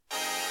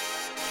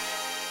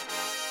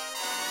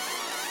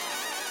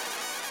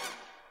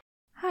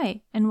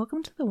Hi, and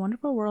welcome to the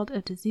Wonderful World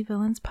of Disney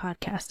Villains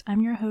podcast.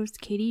 I'm your host,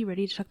 Katie,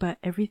 ready to talk about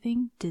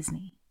everything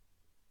Disney.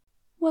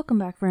 Welcome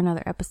back for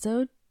another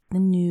episode. The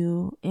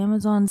new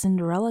Amazon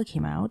Cinderella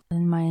came out,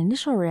 and my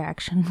initial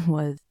reaction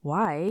was,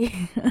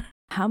 why?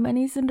 How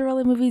many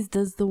Cinderella movies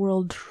does the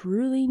world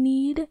truly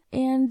need?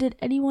 And did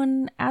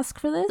anyone ask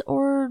for this,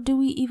 or do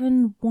we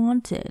even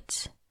want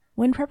it?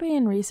 When prepping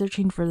and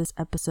researching for this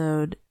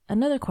episode,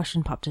 another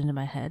question popped into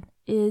my head.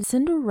 Is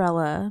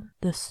Cinderella,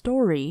 the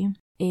story,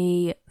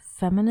 a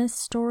feminist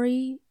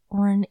story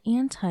or an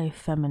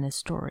anti-feminist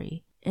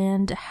story?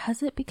 And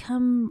has it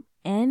become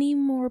any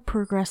more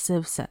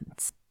progressive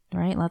since?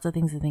 Right? Lots of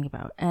things to think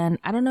about. And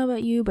I don't know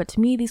about you, but to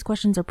me, these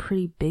questions are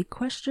pretty big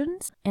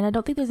questions. And I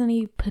don't think there's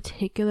any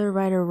particular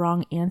right or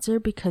wrong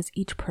answer because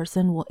each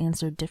person will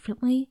answer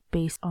differently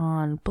based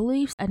on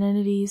beliefs,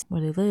 identities,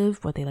 where they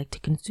live, what they like to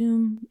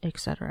consume,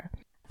 etc.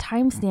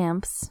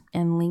 Timestamps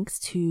and links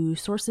to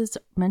sources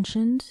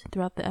mentioned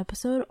throughout the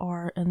episode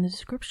are in the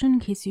description in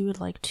case you would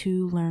like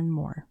to learn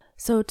more.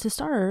 So to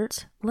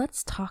start,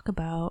 let's talk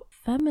about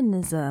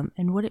feminism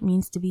and what it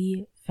means to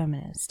be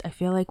feminist. I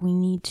feel like we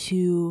need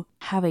to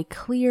have a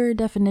clear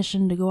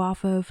definition to go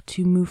off of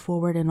to move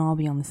forward and all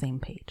be on the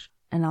same page.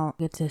 And I'll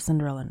get to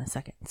Cinderella in a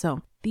second.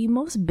 So the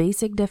most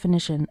basic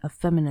definition of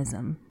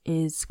feminism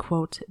is,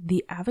 quote,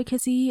 the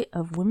advocacy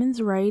of women's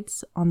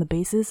rights on the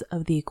basis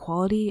of the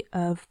equality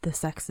of the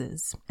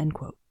sexes, end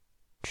quote.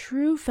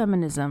 True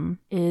feminism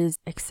is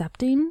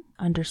accepting,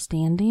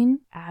 understanding,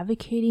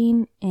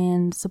 advocating,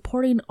 and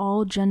supporting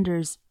all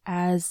genders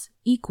as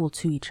equal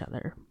to each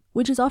other,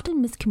 which is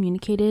often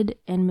miscommunicated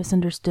and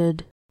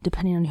misunderstood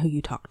depending on who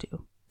you talk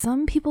to.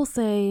 Some people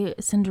say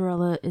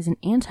Cinderella is an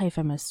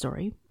anti-feminist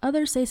story.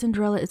 Others say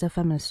Cinderella is a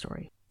feminist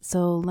story.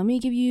 So let me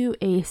give you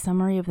a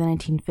summary of the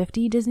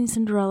 1950 Disney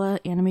Cinderella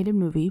animated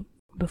movie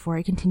before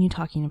I continue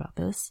talking about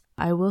this.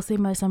 I will say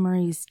my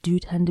summaries do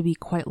tend to be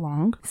quite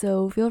long,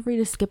 so feel free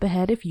to skip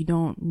ahead if you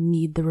don't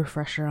need the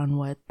refresher on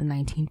what the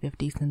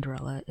 1950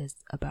 Cinderella is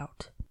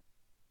about.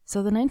 So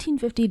the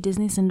 1950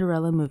 Disney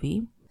Cinderella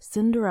movie,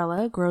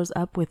 Cinderella grows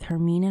up with her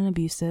mean and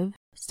abusive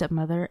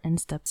stepmother and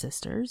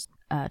stepsisters,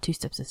 two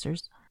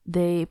stepsisters.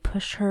 They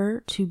push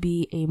her to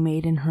be a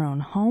maid in her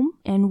own home,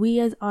 and we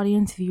as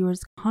audience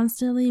viewers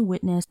constantly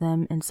witness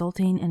them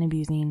insulting and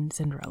abusing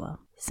Cinderella.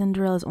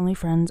 Cinderella's only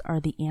friends are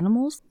the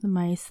animals, the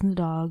mice, the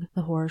dog,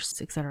 the horse,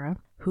 etc.,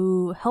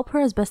 who help her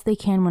as best they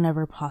can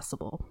whenever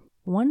possible.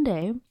 One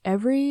day,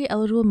 every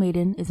eligible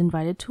maiden is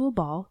invited to a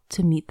ball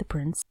to meet the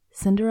prince.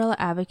 Cinderella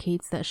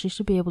advocates that she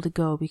should be able to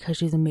go because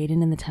she's a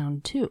maiden in the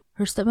town too.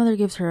 Her stepmother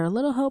gives her a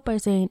little hope by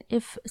saying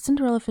if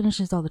Cinderella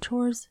finishes all the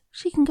chores,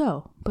 she can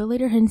go, but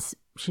later hints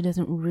she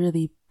doesn't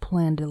really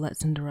plan to let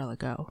Cinderella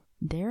go.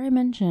 Dare I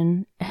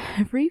mention,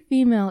 every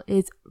female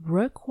is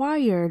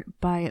required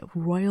by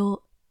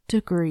royal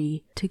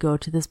decree to go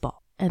to this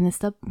ball. And the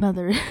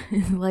stepmother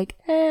is like,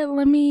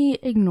 let me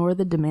ignore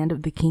the demand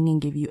of the king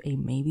and give you a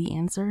maybe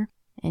answer.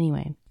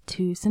 Anyway,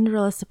 to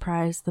Cinderella's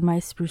surprise, the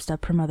mice spruced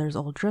up her mother's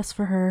old dress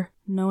for her,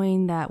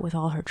 knowing that with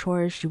all her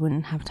chores, she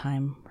wouldn't have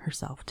time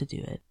herself to do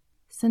it.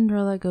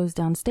 Cinderella goes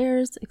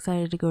downstairs,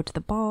 excited to go to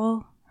the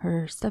ball.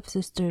 Her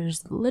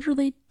stepsisters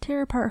literally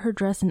tear apart her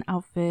dress and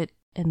outfit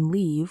and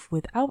leave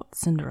without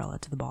Cinderella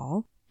to the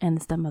ball, and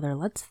the stepmother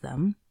lets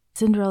them.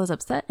 Cinderella's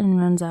upset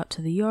and runs out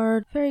to the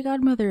yard. Fairy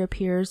godmother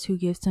appears, who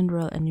gives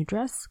Cinderella a new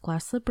dress,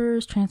 glass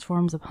slippers,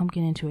 transforms a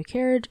pumpkin into a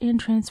carriage, and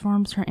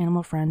transforms her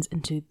animal friends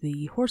into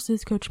the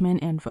horses, coachmen,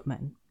 and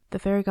footmen. The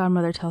fairy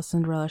godmother tells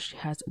Cinderella she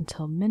has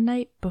until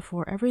midnight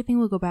before everything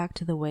will go back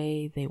to the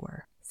way they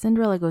were.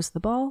 Cinderella goes to the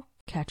ball,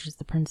 catches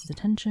the prince's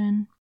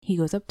attention. He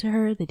goes up to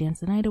her, they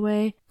dance the night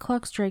away.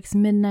 Clock strikes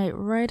midnight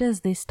right as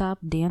they stop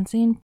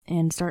dancing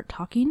and start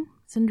talking.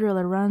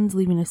 Cinderella runs,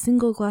 leaving a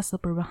single glass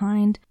slipper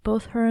behind,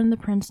 both her and the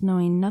prince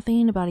knowing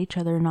nothing about each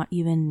other, not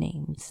even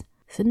names.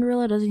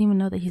 Cinderella doesn't even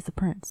know that he's the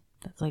prince.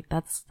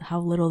 That's how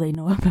little they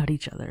know about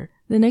each other.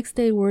 The next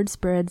day, word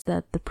spreads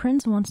that the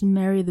prince wants to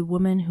marry the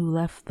woman who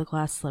left the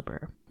glass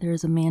slipper. There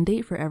is a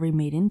mandate for every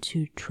maiden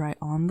to try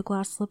on the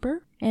glass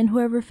slipper, and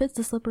whoever fits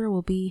the slipper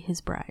will be his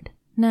bride.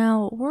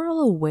 Now, we're all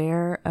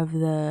aware of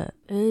the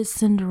is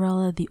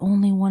Cinderella the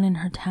only one in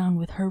her town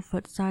with her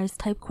foot size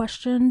type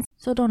questions,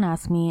 so don't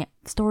ask me.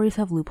 Stories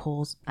have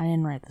loopholes. I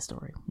didn't write the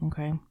story,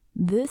 okay?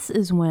 This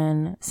is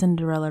when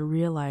Cinderella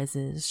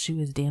realizes she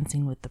was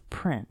dancing with the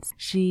prince.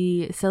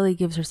 She silly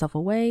gives herself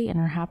away in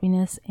her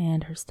happiness,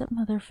 and her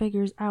stepmother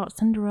figures out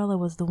Cinderella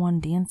was the one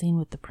dancing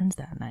with the prince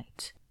that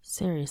night.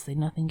 Seriously,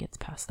 nothing gets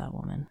past that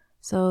woman.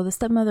 So the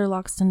stepmother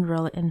locks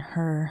Cinderella in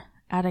her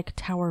attic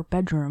tower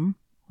bedroom,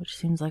 which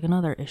seems like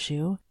another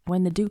issue,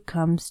 when the Duke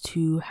comes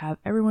to have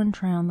everyone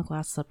try on the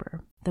glass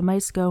slipper. The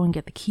mice go and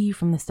get the key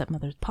from the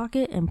stepmother's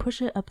pocket and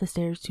push it up the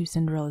stairs to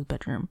Cinderella's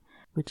bedroom,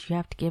 which you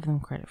have to give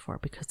them credit for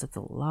because it's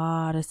a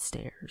lot of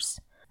stairs.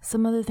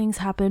 Some other things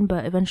happen,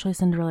 but eventually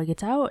Cinderella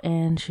gets out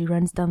and she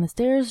runs down the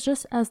stairs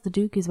just as the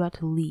Duke is about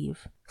to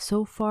leave.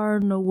 So far,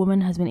 no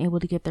woman has been able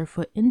to get their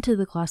foot into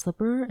the glass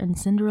slipper, and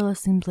Cinderella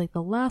seems like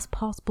the last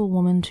possible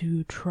woman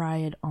to try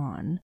it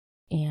on.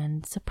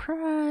 And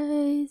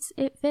surprise,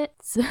 it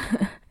fits.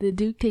 The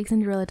Duke takes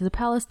Cinderella to the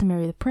palace to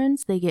marry the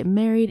prince. They get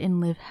married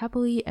and live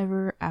happily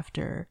ever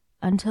after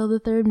until the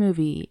third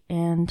movie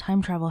and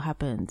time travel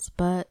happens.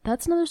 But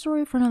that's another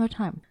story for another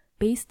time.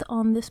 Based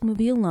on this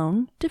movie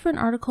alone, different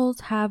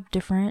articles have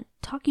different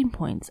talking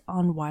points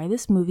on why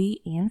this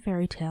movie and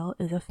fairy tale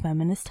is a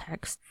feminist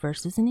text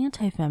versus an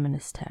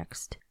anti-feminist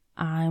text.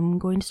 I'm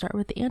going to start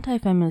with the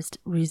anti-feminist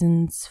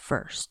reasons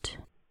first.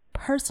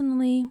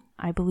 Personally,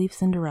 I believe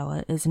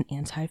Cinderella is an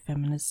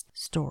anti-feminist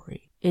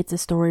story. It's a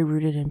story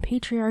rooted in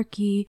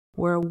patriarchy,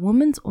 where a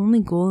woman's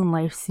only goal in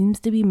life seems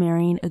to be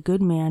marrying a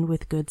good man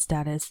with good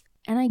status.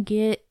 And I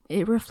get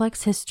it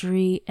reflects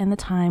history and the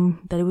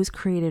time that it was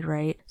created,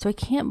 right? So I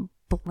can't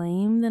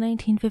blame the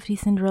 1950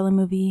 Cinderella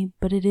movie,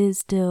 but it is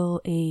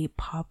still a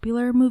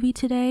popular movie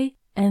today,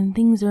 and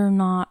things are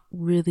not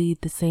really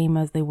the same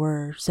as they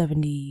were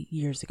 70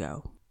 years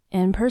ago.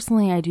 And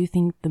personally, I do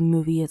think the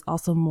movie is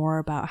also more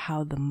about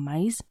how the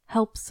mice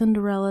help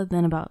Cinderella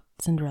than about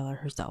Cinderella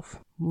herself.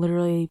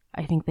 Literally,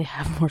 I think they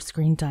have more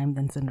screen time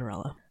than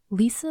Cinderella.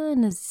 Lisa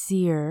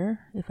Nazir,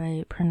 if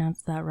I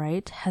pronounced that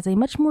right, has a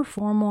much more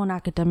formal and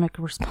academic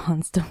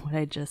response to what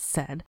I just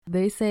said.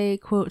 They say,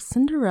 quote,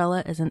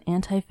 Cinderella is an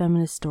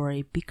anti-feminist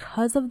story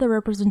because of the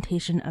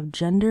representation of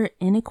gender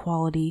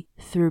inequality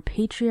through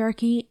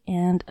patriarchy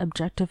and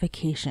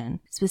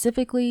objectification,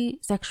 specifically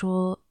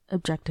sexual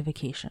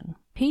objectification.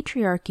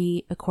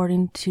 Patriarchy,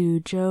 according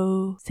to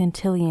Joe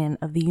Santillan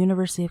of the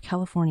University of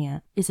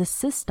California, is a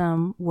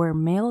system where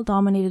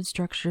male-dominated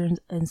structures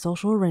and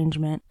social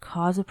arrangement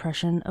cause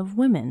oppression of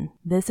women.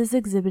 This is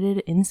exhibited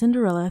in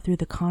Cinderella through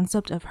the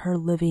concept of her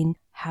living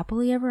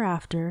happily ever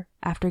after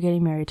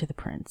getting married to the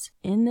prince.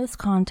 In this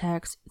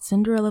context,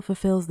 Cinderella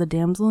fulfills the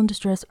damsel in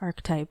distress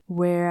archetype,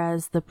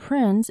 whereas the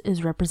prince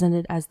is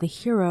represented as the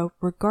hero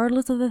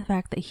regardless of the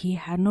fact that he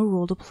had no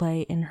role to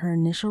play in her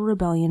initial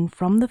rebellion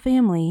from the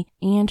family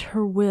and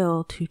her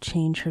will to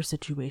change her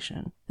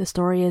situation. The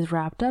story is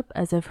wrapped up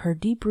as if her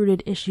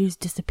deep-rooted issues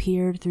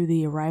disappeared through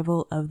the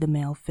arrival of the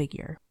male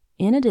figure.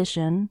 In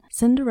addition,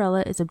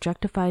 Cinderella is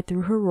objectified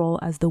through her role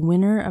as the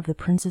winner of the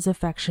prince's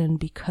affection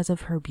because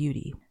of her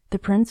beauty. The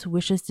prince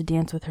wishes to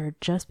dance with her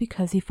just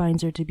because he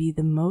finds her to be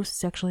the most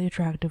sexually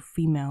attractive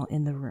female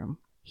in the room.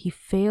 He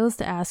fails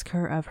to ask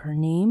her of her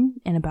name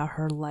and about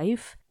her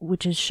life,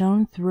 which is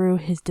shown through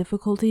his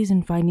difficulties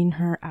in finding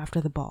her after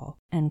the ball.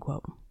 End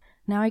quote.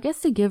 Now, I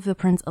guess to give the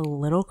prince a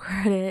little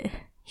credit,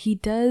 he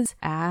does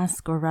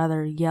ask, or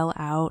rather yell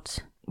out,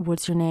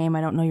 "What's your name?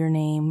 I don't know your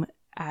name,"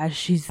 as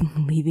she's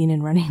leaving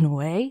and running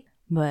away.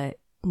 But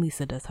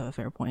Lisa does have a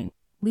fair point.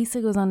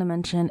 Lisa goes on to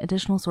mention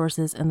additional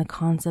sources and the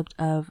concept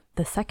of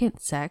the second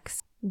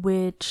sex,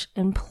 which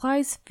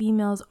implies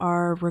females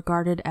are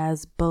regarded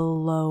as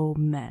below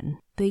men.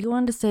 They go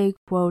on to say,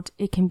 quote,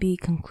 "It can be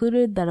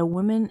concluded that a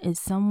woman is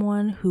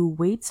someone who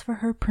waits for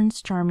her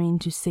Prince Charming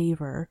to save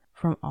her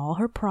from all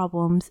her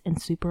problems and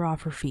sweep her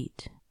off her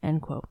feet,"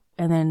 end quote.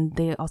 And then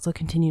they also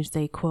continue to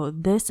say,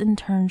 quote, "This in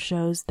turn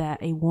shows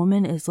that a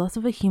woman is less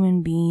of a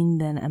human being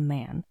than a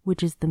man,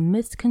 which is the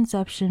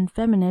misconception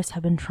feminists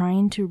have been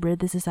trying to rid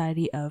the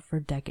society of for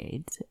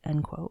decades,"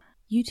 end quote.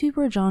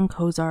 YouTuber John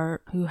Kozar,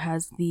 who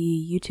has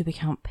the YouTube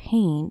account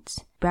Paint,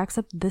 backs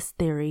up this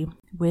theory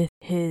with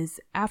his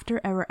After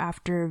Ever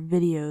After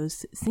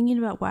videos singing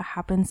about what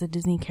happens to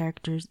Disney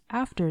characters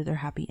after their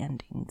happy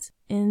endings.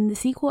 In the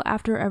sequel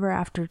After Ever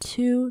After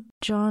 2,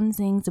 John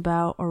sings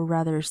about, or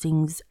rather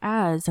sings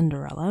as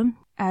Cinderella.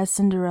 As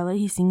Cinderella,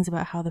 he sings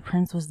about how the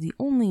prince was the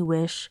only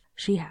wish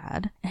she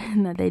had,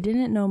 and that they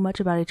didn't know much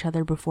about each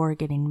other before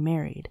getting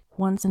married.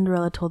 Once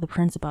Cinderella told the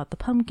prince about the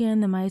pumpkin,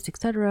 the mice,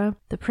 etc.,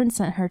 the prince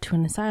sent her to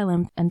an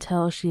asylum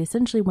until she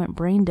essentially went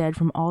brain dead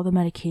from all the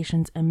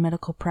medications and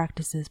medical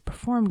practices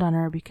performed on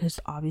her because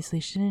obviously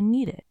she didn't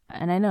need it.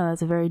 And I know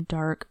that's a very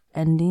dark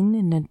ending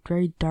and a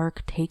very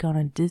dark take on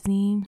a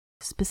Disney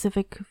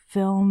specific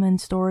film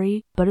and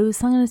story, but it was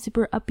sung in a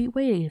super upbeat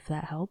way, if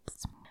that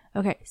helps.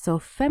 Okay, so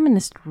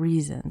feminist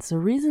reasons. So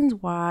reasons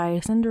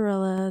why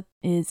Cinderella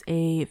is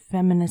a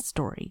feminist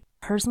story.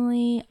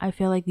 Personally, I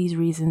feel like these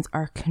reasons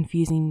are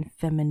confusing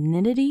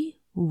femininity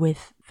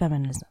with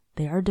feminism.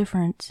 They are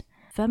different.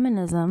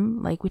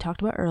 Feminism, like we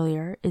talked about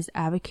earlier, is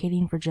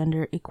advocating for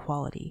gender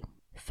equality.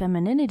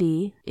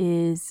 Femininity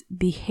is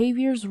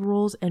behaviors,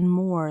 rules, and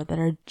more that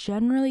are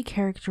generally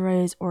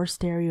characterized or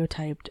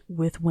stereotyped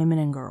with women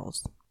and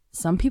girls.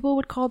 Some people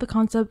would call the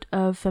concept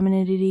of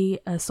femininity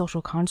a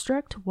social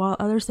construct, while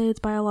others say it's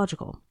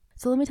biological.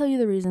 So let me tell you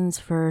the reasons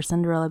for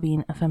Cinderella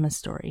being a feminist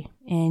story,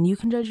 and you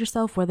can judge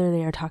yourself whether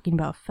they are talking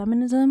about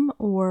feminism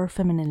or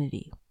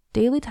femininity.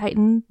 Daily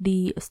Titan,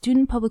 the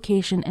student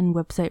publication and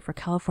website for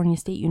California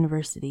State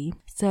University,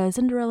 says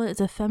Cinderella is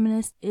as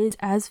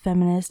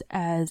feminist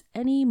as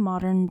any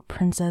modern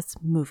princess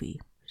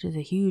movie, which is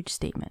a huge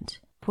statement.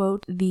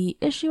 Quote, the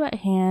issue at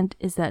hand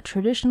is that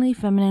traditionally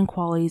feminine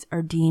qualities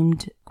are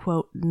deemed,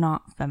 quote,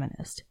 not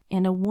feminist,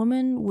 and a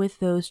woman with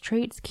those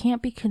traits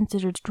can't be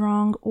considered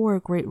strong or a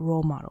great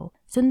role model.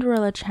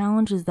 Cinderella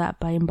challenges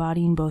that by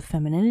embodying both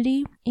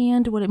femininity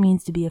and what it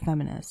means to be a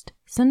feminist.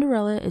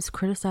 Cinderella is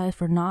criticized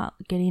for not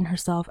getting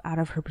herself out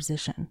of her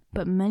position,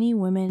 but many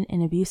women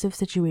in abusive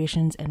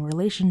situations and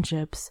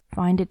relationships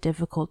find it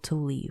difficult to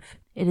leave.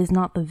 It is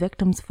not the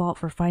victim's fault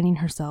for finding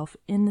herself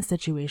in the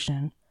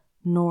situation,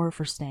 nor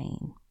for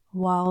staying.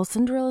 While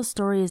Cinderella's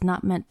story is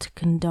not meant to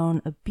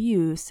condone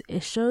abuse,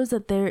 it shows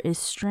that there is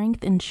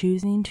strength in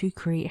choosing to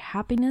create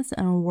happiness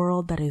in a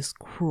world that is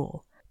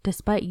cruel.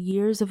 Despite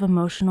years of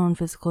emotional and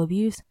physical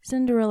abuse,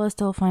 Cinderella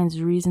still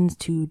finds reasons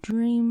to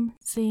dream,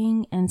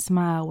 sing, and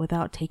smile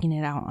without taking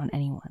it out on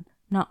anyone.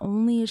 Not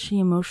only is she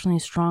emotionally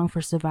strong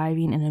for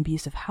surviving an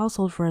abusive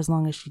household for as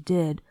long as she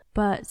did,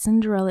 but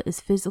Cinderella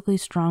is physically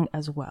strong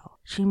as well.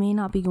 She may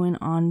not be going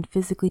on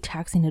physically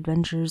taxing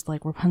adventures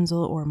like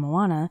Rapunzel or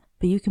Moana,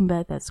 but you can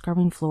bet that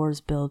scrubbing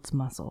floors builds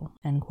muscle,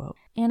 end quote.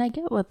 And I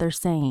get what they're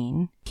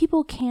saying.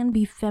 People can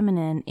be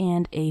feminine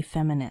and a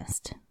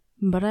feminist.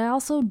 But I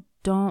also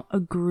don't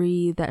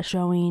agree that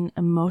showing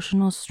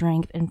emotional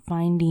strength and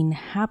finding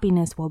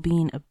happiness while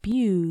being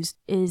abused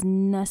is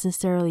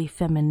necessarily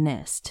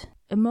feminist.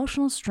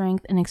 Emotional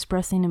strength and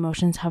expressing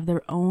emotions have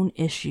their own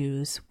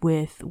issues,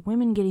 with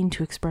women getting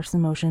to express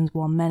emotions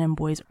while men and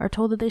boys are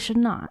told that they should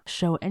not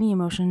show any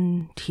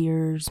emotion,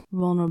 tears,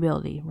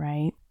 vulnerability,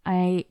 right?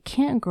 I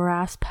can't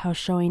grasp how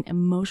showing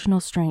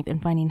emotional strength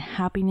and finding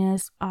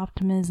happiness,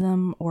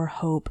 optimism, or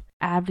hope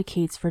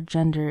advocates for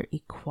gender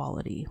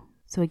equality.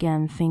 So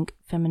again, think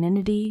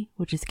femininity,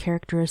 which is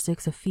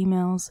characteristics of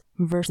females,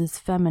 versus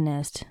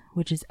feminist,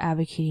 which is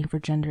advocating for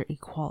gender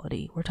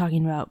equality. We're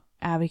talking about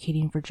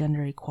advocating for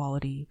gender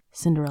equality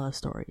Cinderella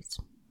stories.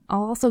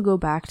 I'll also go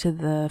back to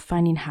the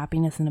finding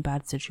happiness in a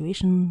bad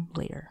situation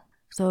later.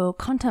 So,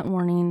 content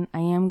warning,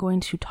 I am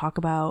going to talk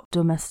about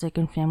domestic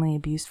and family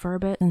abuse for a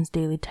bit since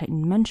Daily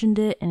Titan mentioned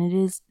it, and it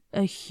is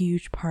a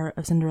huge part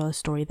of Cinderella's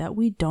story that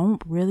we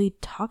don't really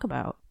talk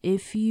about.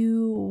 If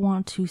you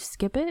want to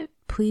skip it,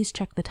 please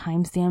check the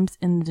timestamps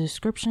in the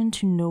description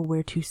to know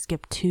where to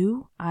skip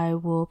to. I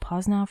will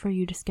pause now for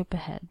you to skip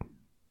ahead.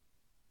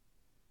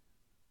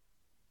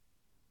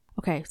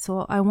 Okay,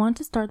 so I want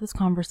to start this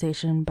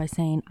conversation by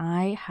saying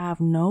I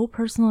have no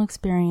personal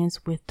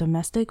experience with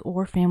domestic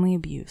or family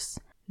abuse.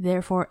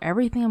 Therefore,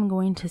 everything I'm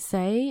going to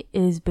say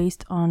is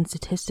based on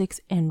statistics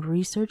and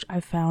research I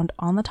found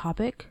on the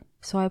topic.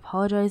 So I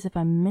apologize if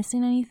I'm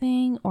missing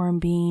anything or I'm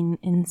being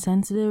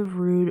insensitive,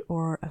 rude,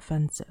 or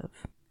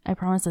offensive. I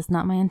promise that's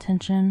not my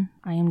intention.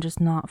 I am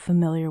just not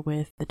familiar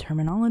with the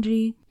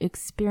terminology,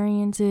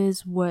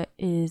 experiences, what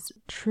is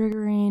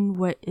triggering,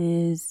 what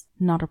is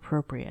not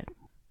appropriate.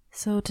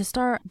 So to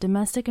start,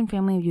 domestic and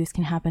family abuse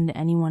can happen to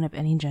anyone of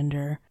any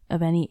gender,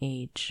 of any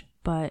age,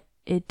 but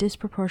it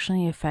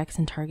disproportionately affects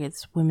and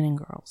targets women and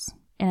girls.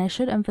 And I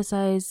should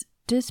emphasize,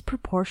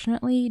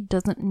 disproportionately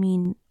doesn't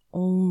mean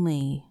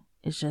only.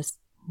 It's just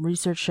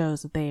research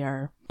shows that they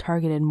are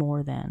targeted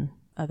more than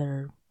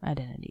other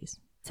identities.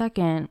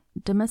 Second,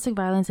 domestic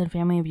violence and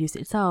family abuse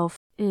itself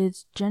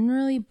is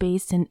generally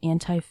based in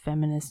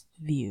anti-feminist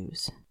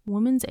views.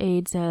 Women's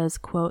Aid says,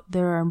 quote,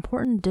 there are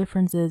important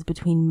differences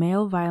between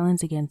male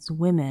violence against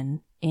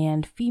women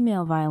and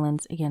female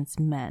violence against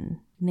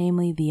men,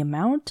 namely the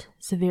amount,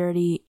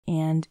 severity,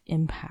 and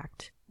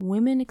impact.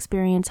 Women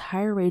experience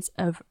higher rates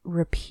of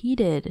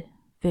repeated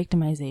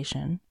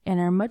victimization and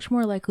are much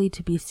more likely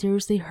to be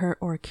seriously hurt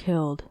or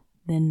killed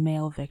than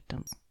male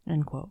victims,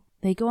 end quote.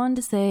 They go on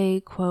to say,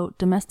 quote,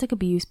 domestic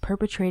abuse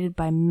perpetrated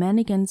by men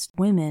against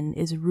women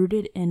is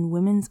rooted in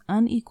women's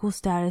unequal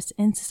status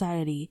in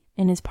society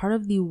and is part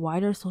of the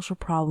wider social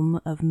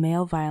problem of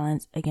male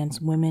violence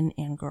against women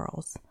and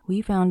girls.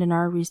 We found in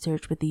our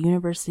research with the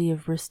University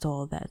of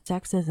Bristol that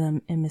sexism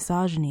and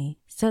misogyny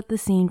set the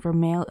scene for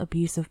male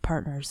abusive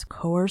partners'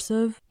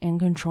 coercive and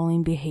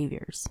controlling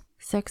behaviors.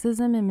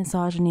 Sexism and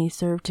misogyny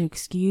serve to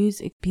excuse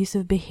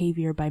abusive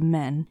behavior by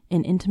men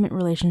in intimate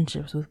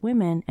relationships with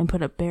women and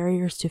put up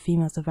barriers to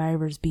female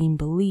survivors being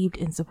believed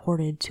and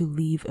supported to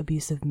leave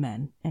abusive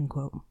men, end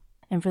quote.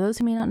 And for those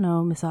who may not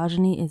know,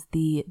 misogyny is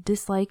the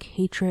dislike,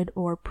 hatred,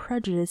 or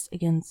prejudice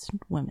against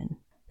women.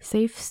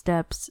 Safe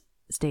Steps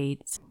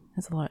states,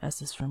 that's a lot of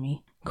S's for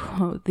me,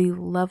 quote, the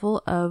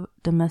level of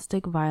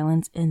domestic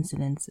violence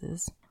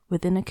incidences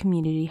within a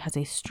community has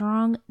a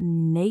strong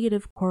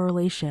negative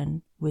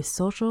correlation with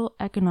social,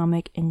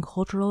 economic, and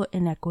cultural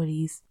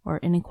inequities or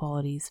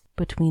inequalities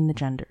between the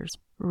genders.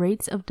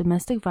 Rates of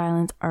domestic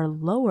violence are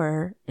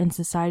lower in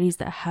societies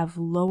that have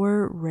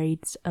lower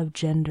rates of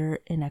gender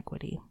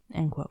inequity,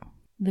 end quote.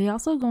 They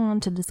also go on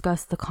to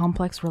discuss the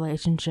complex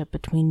relationship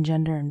between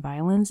gender and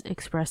violence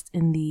expressed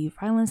in the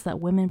violence that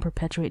women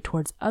perpetuate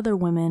towards other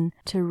women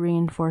to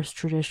reinforce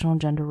traditional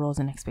gender roles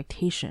and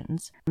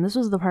expectations. And this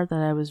was the part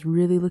that I was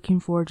really looking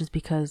for just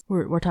because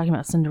we're talking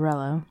about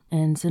Cinderella,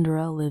 and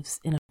Cinderella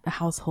lives in a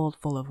household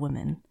full of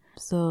women.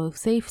 So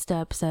Safe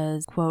Step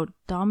says, quote,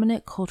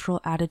 dominant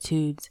cultural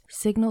attitudes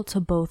signal to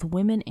both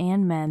women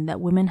and men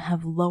that women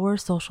have lower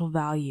social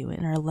value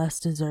and are less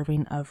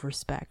deserving of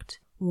respect.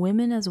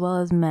 Women as well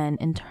as men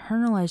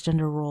internalize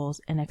gender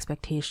roles and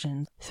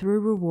expectations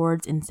through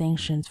rewards and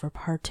sanctions for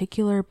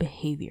particular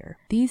behavior.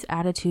 These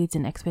attitudes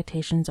and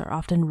expectations are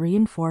often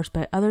reinforced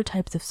by other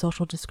types of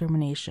social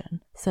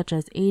discrimination, such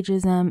as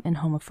ageism and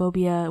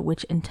homophobia,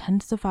 which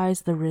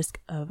intensifies the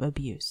risk of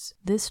abuse.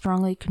 This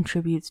strongly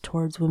contributes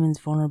towards women's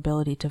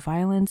vulnerability to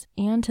violence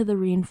and to the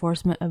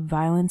reinforcement of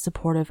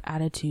violence-supportive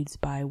attitudes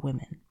by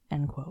women.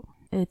 End quote.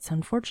 It's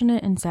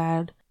unfortunate and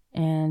sad,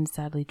 and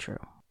sadly true.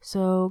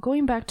 So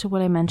going back to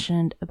what I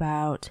mentioned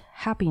about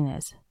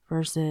happiness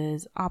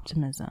versus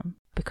optimism,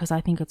 because I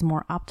think it's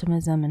more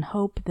optimism and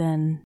hope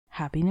than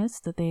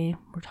happiness that they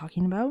were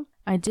talking about,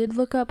 I did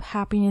look up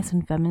happiness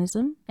and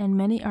feminism, and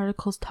many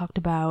articles talked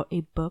about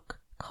a book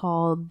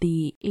called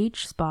The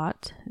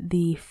H-Spot,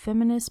 The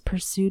Feminist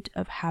Pursuit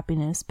of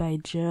Happiness by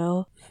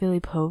Jill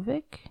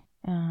Filipovic.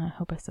 I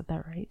hope I said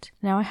that right.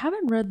 Now, I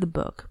haven't read the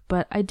book,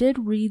 but I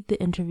did read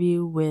the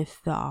interview with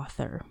the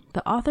author.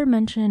 The author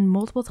mentioned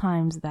multiple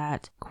times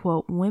that,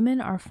 quote, women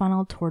are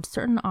funneled towards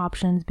certain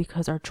options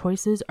because our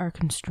choices are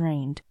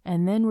constrained,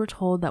 and then we're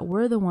told that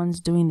we're the ones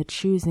doing the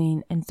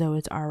choosing, and so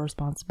it's our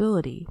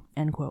responsibility,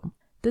 end quote.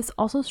 This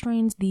also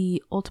strains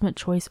the ultimate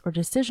choice or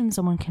decision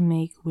someone can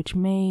make, which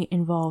may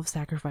involve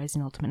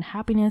sacrificing ultimate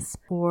happiness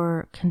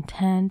for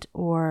content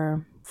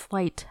or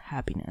slight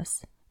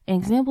happiness. An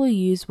example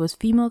used was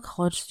female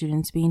college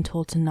students being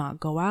told to not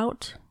go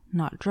out,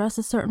 not dress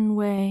a certain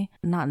way,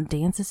 not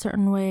dance a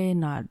certain way,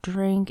 not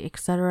drink,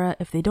 etc.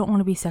 if they don't want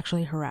to be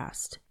sexually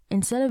harassed.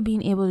 Instead of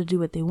being able to do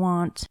what they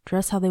want,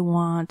 dress how they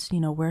want,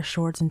 wear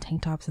shorts and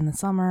tank tops in the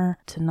summer,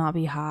 to not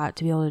be hot,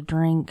 to be able to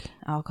drink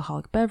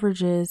alcoholic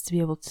beverages, to be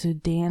able to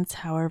dance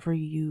however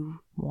you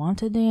want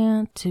to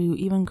dance, to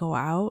even go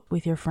out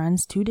with your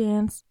friends to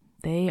dance,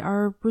 they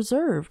are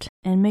reserved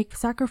and make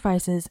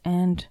sacrifices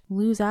and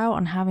lose out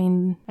on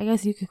having, I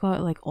guess you could call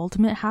it like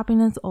ultimate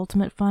happiness,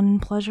 ultimate fun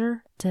and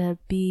pleasure, to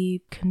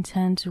be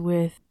content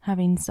with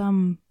having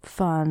some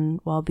fun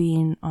while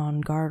being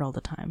on guard all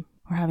the time,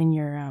 or having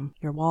your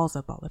walls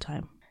up all the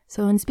time.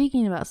 So in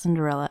speaking about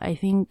Cinderella, I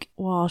think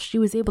while she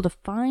was able to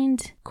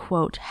find,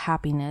 quote,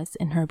 happiness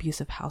in her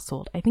abusive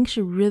household, I think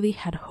she really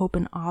had hope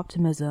and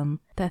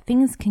optimism that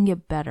things can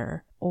get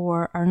better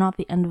or are not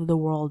the end of the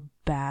world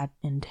bad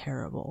and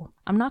terrible.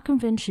 I'm not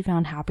convinced she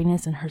found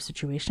happiness in her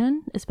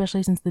situation,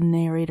 especially since the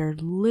narrator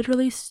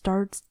literally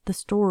starts the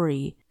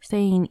story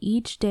saying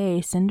each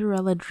day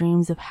Cinderella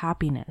dreams of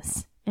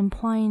happiness,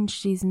 implying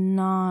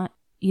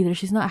either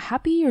she's not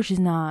happy or she's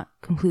not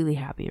completely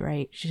happy,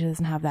 right? She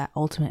doesn't have that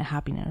ultimate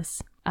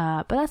happiness.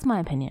 But that's my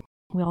opinion.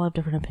 We all have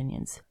different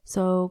opinions.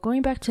 So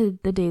going back to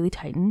the Daily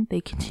Titan, they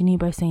continue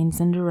by saying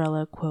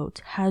Cinderella,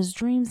 quote, has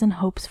dreams and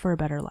hopes for a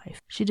better life.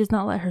 She does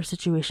not let her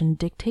situation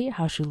dictate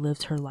how she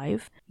lives her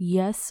life.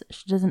 Yes,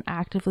 she doesn't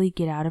actively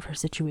get out of her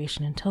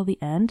situation until the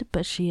end,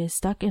 but she is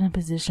stuck in a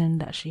position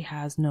that she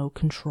has no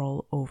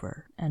control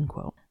over, end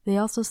quote. They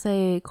also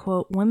say,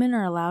 quote, women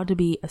are allowed to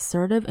be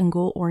assertive and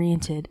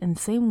goal-oriented in the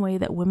same way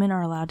that women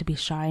are allowed to be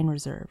shy and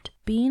reserved.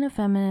 Being a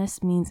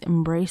feminist means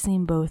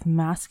embracing both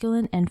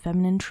masculine and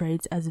feminine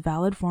traits as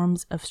valid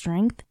forms of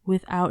strength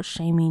without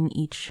shaming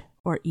each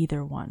or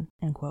either one,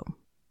 end quote.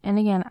 And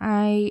again,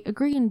 I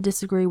agree and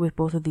disagree with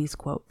both of these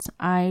quotes.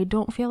 I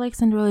don't feel like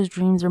Cinderella's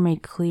dreams are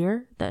made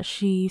clear that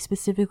she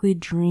specifically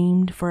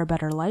dreamed for a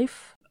better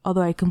life,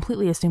 although I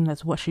completely assume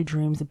that's what she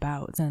dreams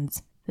about,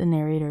 since the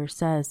narrator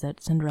says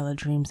that Cinderella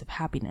dreams of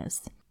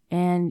happiness.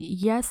 And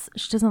yes,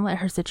 she doesn't let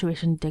her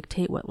situation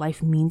dictate what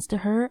life means to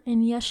her,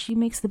 and yes, she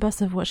makes the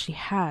best of what she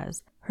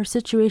has. Her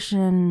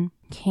situation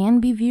can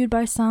be viewed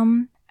by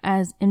some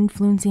as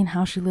influencing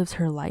how she lives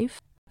her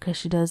life, because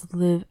she does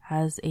live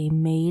as a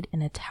maid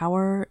in a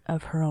tower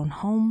of her own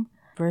home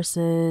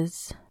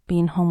versus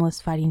being homeless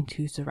fighting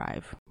to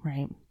survive,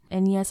 right?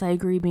 And yes, I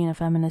agree being a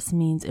feminist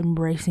means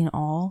embracing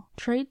all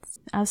traits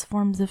as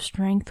forms of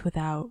strength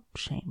without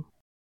shame.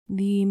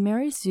 The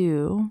Mary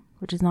Sue,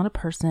 which is not a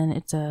person,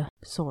 it's a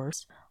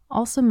source,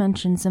 also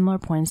mentioned similar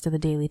points to the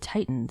Daily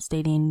Titan,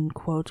 stating,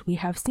 quote, we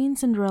have seen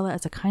Cinderella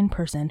as a kind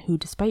person who,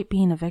 despite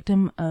being a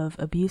victim of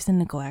abuse and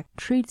neglect,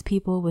 treats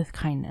people with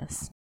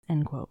kindness,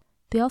 end quote.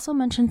 They also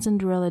mentioned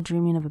Cinderella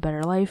dreaming of a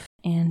better life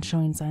and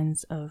showing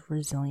signs of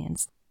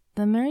resilience.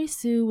 The Mary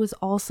Sue was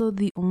also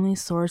the only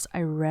source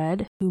I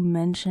read who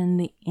mentioned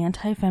the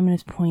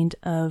anti-feminist point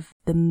of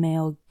the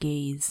male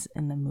gaze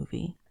in the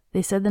movie.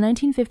 They said the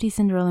 1950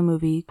 Cinderella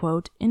movie,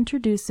 quote,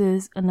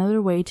 introduces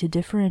another way to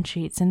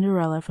differentiate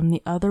Cinderella from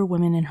the other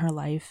women in her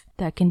life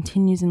that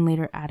continues in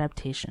later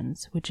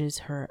adaptations, which is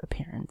her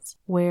appearance,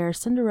 where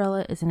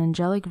Cinderella is an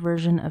angelic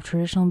version of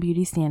traditional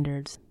beauty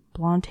standards,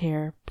 blonde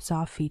hair,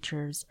 soft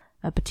features,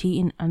 a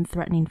petite and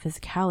unthreatening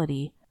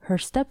physicality. Her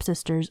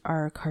stepsisters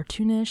are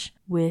cartoonish,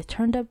 with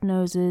turned-up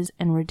noses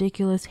and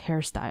ridiculous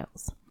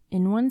hairstyles.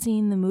 In one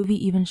scene, the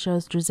movie even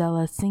shows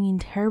Drizella singing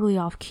terribly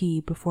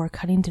off-key before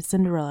cutting to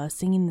Cinderella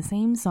singing the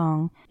same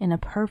song in a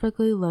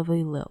perfectly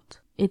lovely lilt.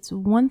 It's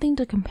one thing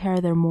to compare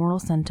their moral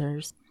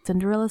centers,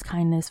 Cinderella's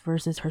kindness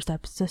versus her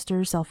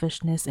stepsister's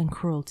selfishness and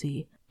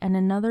cruelty, and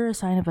another a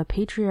sign of a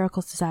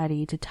patriarchal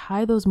society to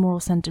tie those moral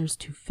centers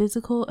to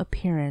physical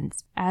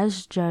appearance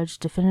as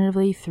judged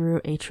definitively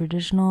through a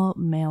traditional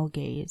male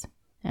gaze."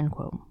 End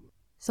quote.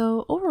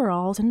 So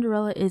overall,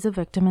 Cinderella is a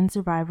victim and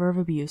survivor of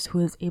abuse who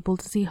is able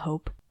to see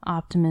hope,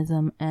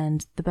 optimism,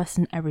 and the best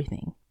in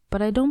everything.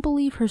 But I don't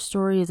believe her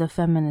story is a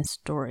feminist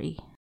story.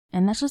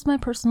 And that's just my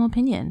personal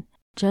opinion.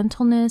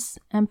 Gentleness,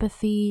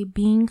 empathy,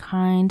 being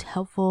kind,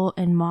 helpful,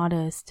 and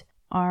modest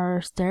are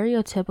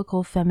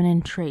stereotypical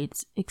feminine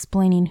traits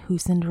explaining who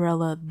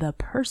Cinderella the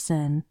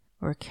person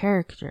or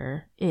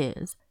character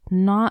is,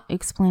 not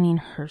explaining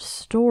her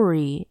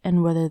story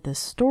and whether the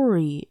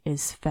story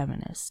is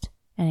feminist.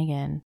 And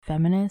again,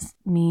 feminist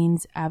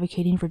means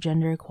advocating for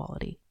gender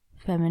equality.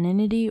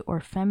 Femininity or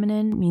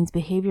feminine means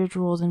behaviors,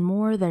 roles, and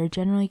more that are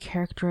generally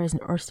characterized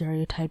or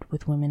stereotyped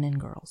with women and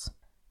girls.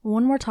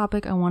 One more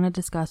topic I want to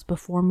discuss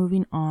before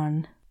moving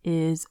on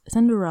is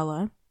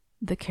Cinderella,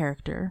 the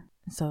character,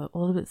 so a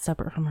little bit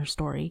separate from her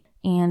story,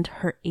 and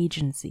her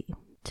agency.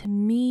 To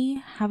me,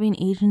 having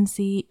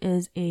agency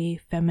is a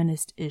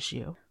feminist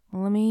issue.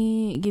 Let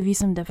me give you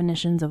some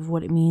definitions of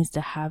what it means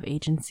to have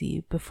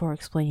agency before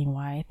explaining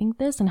why I think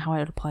this and how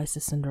it applies to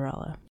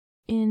Cinderella.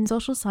 In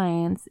social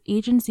science,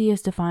 agency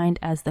is defined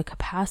as the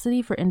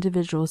capacity for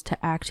individuals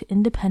to act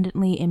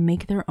independently and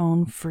make their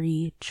own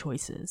free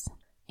choices.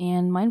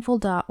 And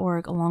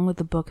Mindful.org, along with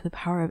the book The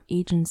Power of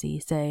Agency,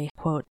 say,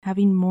 quote,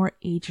 "Having more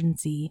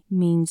agency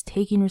means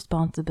taking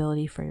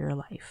responsibility for your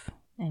life,"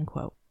 end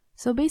quote.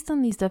 So based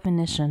on these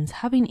definitions,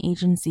 having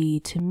agency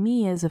to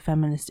me is a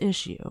feminist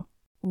issue.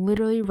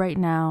 Literally right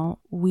now,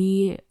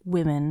 we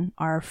women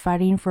are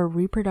fighting for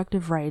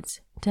reproductive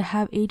rights to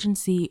have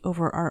agency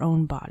over our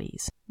own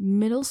bodies.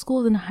 Middle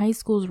schools and high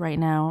schools right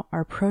now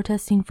are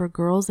protesting for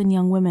girls and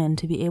young women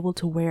to be able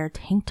to wear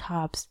tank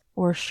tops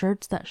or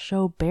shirts that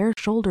show bare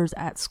shoulders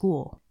at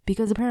school,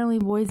 because apparently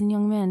boys and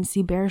young men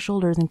see bare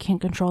shoulders and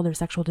can't control their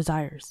sexual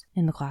desires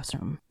in the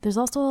classroom. There's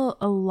also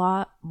a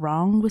lot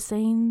wrong with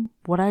saying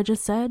what I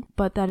just said,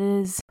 but that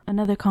is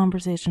another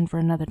conversation for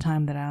another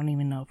time that I don't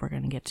even know if we're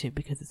going to get to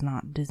because it's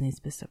not Disney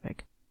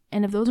specific.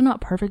 And if those are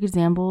not perfect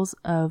examples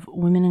of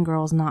women and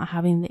girls not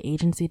having the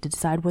agency to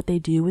decide what they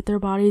do with their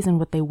bodies and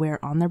what they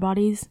wear on their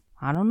bodies,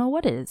 I don't know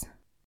what is.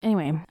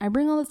 Anyway, I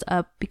bring all this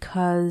up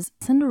because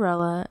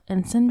Cinderella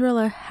and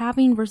Cinderella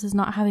having versus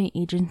not having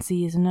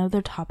agency is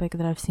another topic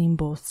that I've seen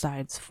both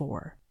sides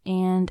for.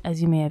 And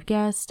as you may have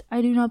guessed,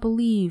 I do not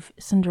believe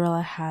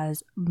Cinderella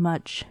has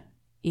much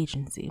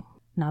agency.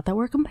 Not that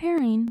we're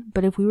comparing,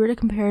 but if we were to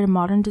compare to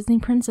modern Disney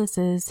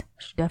princesses,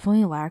 she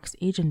definitely lacks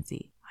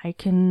agency. I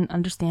can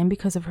understand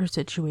because of her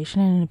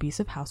situation in an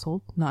abusive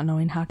household, not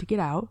knowing how to get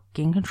out,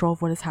 gain control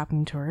of what is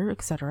happening to her,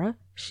 etc.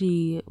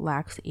 She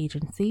lacks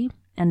agency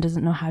and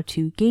doesn't know how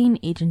to gain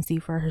agency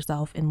for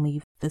herself and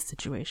leave this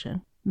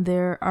situation.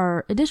 There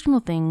are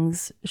additional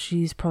things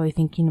she's probably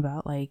thinking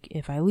about, like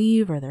if I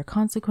leave, are there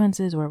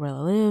consequences, where will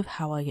I live,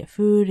 how will I get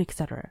food,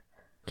 etc.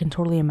 Can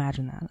totally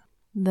imagine that.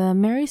 The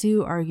Mary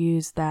Sue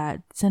argues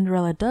that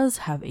Cinderella does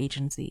have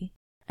agency,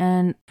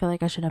 and I feel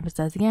like I should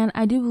emphasize again,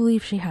 I do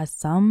believe she has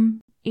some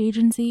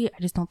agency, I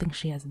just don't think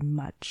she has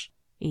much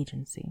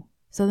agency.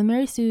 So the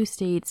Mary Sue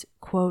states,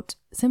 quote,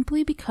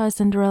 "Simply because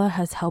Cinderella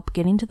has help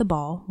getting to the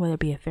ball, whether it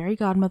be a fairy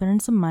godmother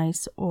and some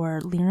mice,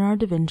 or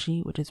Leonardo da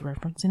Vinci, which is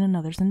referencing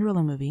another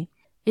Cinderella movie,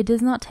 it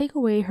does not take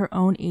away her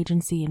own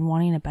agency in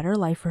wanting a better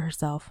life for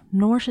herself,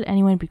 nor should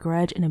anyone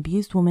begrudge an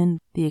abused woman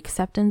the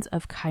acceptance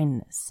of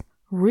kindness.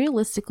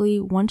 Realistically,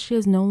 once she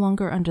is no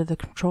longer under the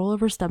control of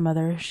her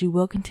stepmother, she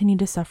will continue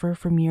to suffer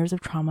from years of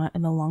trauma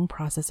and the long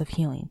process of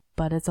healing,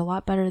 but it's a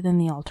lot better than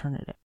the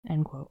alternative,"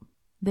 end quote.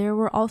 There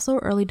were also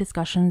early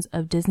discussions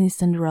of Disney's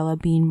Cinderella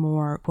being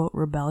more, quote,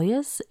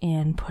 rebellious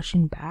and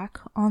pushing back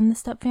on the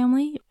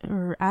stepfamily,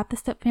 or at the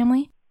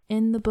stepfamily.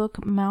 In the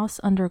book Mouse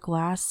Under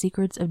Glass,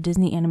 Secrets of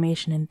Disney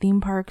Animation and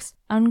Theme Parks,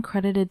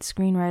 uncredited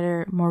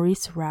screenwriter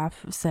Maurice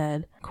Raff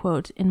said,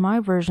 quote, "In my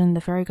version, the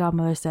fairy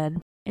godmother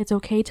said, 'It's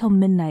okay till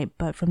midnight,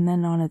 but from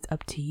then on it's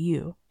up to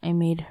you.' I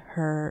made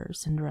her,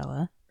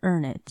 Cinderella,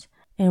 earn it.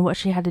 And what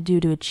she had to do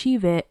to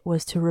achieve it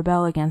was to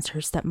rebel against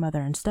her stepmother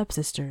and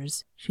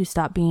stepsisters. She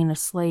stopped being a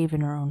slave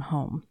in her own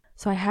home.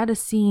 So I had a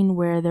scene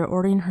where they're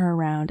ordering her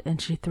around and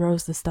she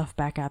throws the stuff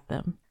back at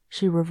them.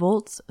 She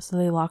revolts, so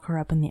they lock her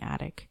up in the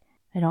attic.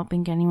 I don't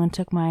think anyone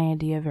took my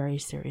idea very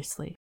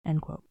seriously,"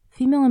 end quote.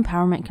 Female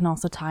empowerment can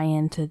also tie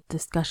into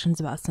discussions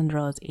about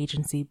Cinderella's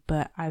agency,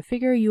 but I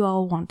figure you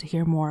all want to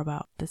hear more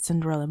about the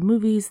Cinderella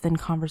movies than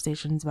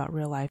conversations about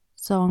real life.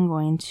 So I'm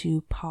going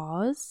to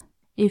pause.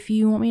 If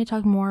you want me to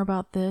talk more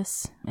about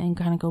this and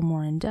kind of go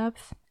more in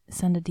depth,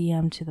 send a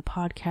DM to the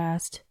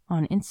podcast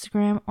on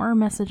Instagram or a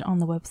message on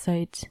the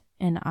website,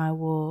 and I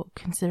will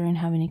consider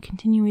having a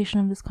continuation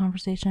of this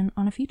conversation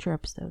on a future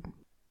episode.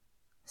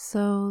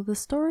 So, the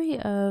story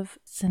of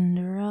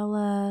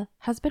Cinderella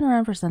has been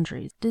around for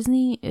centuries.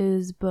 Disney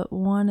is but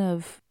one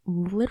of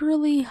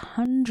literally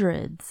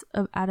hundreds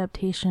of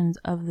adaptations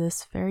of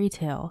this fairy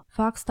tale.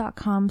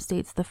 Fox.com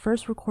states the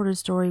first recorded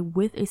story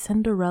with a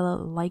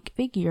Cinderella-like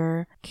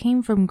figure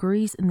came from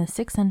Greece in the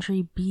 6th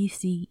century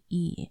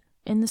BCE.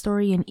 In the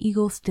story, an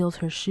eagle steals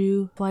her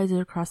shoe, flies it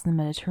across the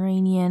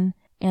Mediterranean,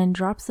 and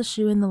drops the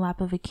shoe in the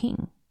lap of a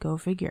king. Go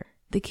figure.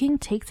 The king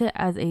takes it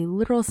as a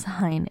literal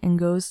sign and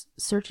goes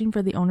searching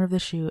for the owner of the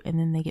shoe, and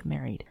then they get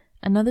married.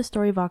 Another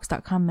story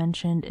Vox.com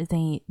mentioned is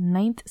a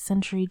 9th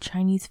century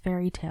Chinese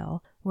fairy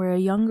tale where a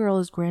young girl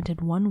is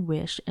granted one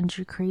wish and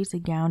she creates a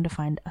gown to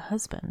find a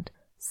husband.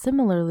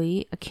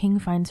 Similarly, a king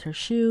finds her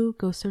shoe,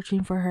 goes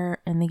searching for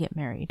her, and they get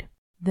married.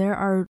 There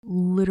are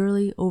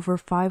literally over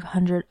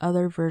 500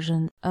 other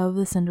versions of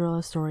the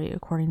Cinderella story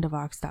according to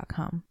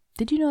Vox.com.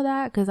 Did you know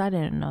that? Because I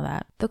didn't know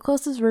that. The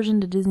closest version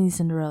to Disney's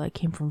Cinderella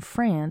came from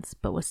France,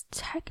 but was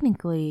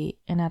technically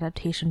an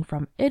adaptation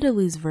from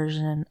Italy's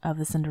version of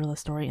the Cinderella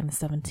story in the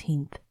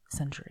 17th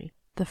century.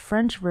 The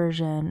French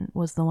version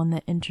was the one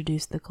that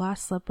introduced the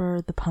glass slipper,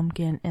 the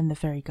pumpkin, and the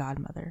fairy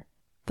godmother.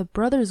 The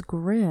Brothers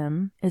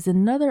Grimm is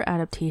another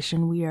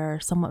adaptation we are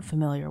somewhat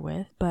familiar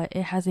with, but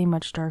it has a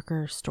much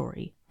darker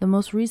story. The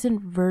most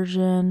recent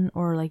version,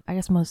 or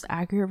most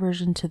accurate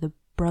version to the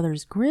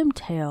Brothers Grimm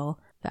tale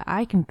that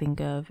I can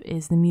think of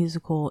is the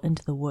musical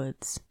Into the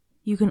Woods.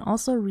 You can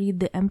also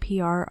read the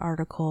NPR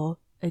article,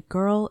 A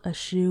Girl, a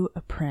Shoe, a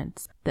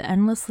Prince, The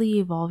Endlessly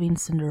Evolving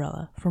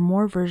Cinderella, for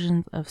more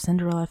versions of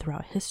Cinderella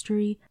throughout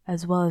history,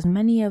 as well as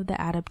many of the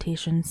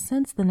adaptations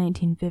since the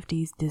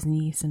 1950s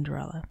Disney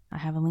Cinderella. I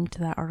have a link to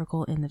that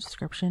article in the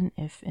description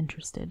if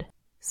interested.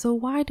 So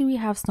why do we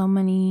have so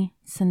many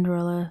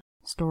Cinderella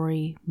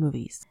story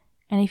movies?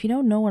 And if you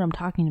don't know what I'm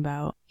talking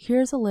about,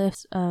 here's a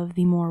list of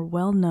the more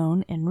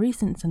well-known and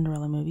recent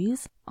Cinderella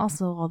movies,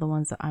 also all the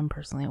ones that I'm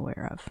personally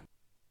aware of.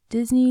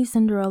 Disney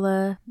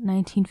Cinderella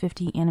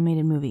 1950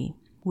 animated movie,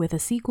 with a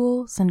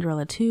sequel,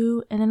 Cinderella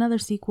 2, and another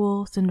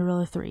sequel,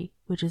 Cinderella 3,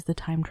 which is the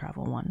time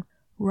travel one.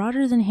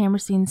 Rodgers and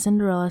Hammerstein's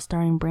Cinderella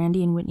starring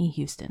Brandy and Whitney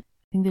Houston.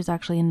 I think there's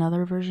actually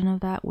another version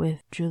of that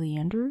with Julie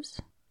Andrews.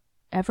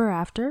 Ever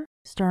After,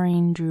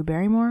 starring Drew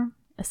Barrymore.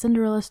 A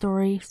Cinderella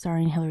Story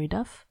starring Hilary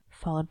Duff,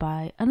 followed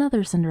by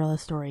another Cinderella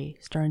Story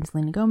starring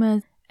Selena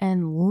Gomez,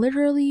 and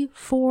literally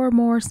 4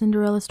 more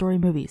Cinderella Story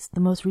movies, the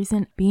most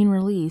recent being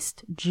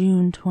released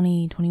June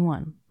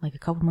 2021, like a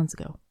couple months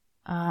ago.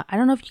 I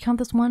don't know if you count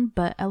this one,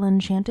 but Ella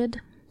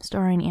Enchanted,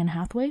 starring Anne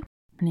Hathaway.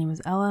 Her name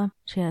was Ella.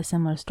 She had a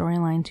similar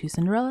storyline to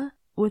Cinderella,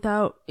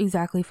 without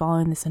exactly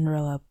following the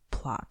Cinderella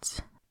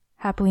plot.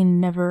 Happily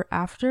Never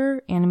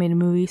After, animated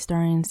movie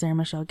starring Sarah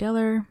Michelle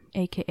Gellar,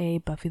 aka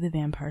Buffy the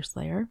Vampire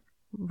Slayer.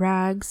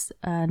 Rags,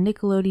 a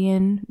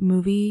Nickelodeon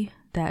movie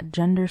that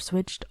gender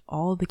switched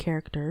all the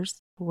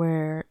characters,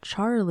 where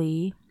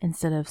Charlie,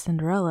 instead of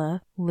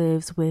Cinderella,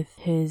 lives with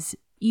his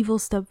evil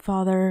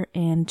stepfather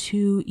and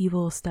 2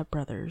 evil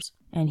stepbrothers,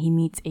 and he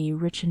meets a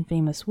rich and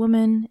famous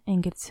woman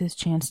and gets his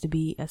chance to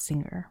be a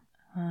singer.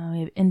 We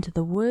have Into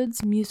the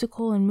Woods,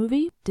 musical and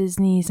movie,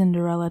 Disney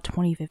Cinderella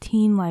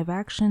 2015 live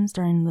action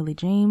starring Lily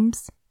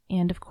James,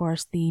 and of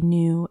course the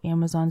new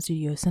Amazon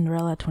Studio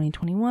Cinderella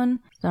 2021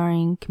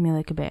 starring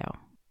Camila Cabello.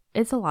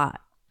 It's a lot,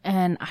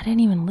 and I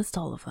didn't even list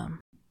all of them.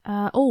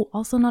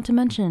 Also not to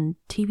mention,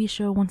 TV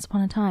show Once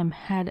Upon a Time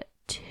had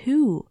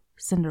 2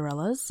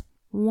 Cinderellas,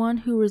 one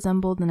who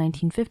resembled the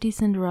 1950s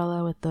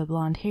Cinderella with the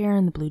blonde hair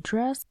and the blue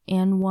dress,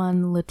 and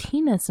one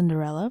Latina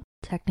Cinderella,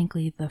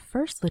 technically the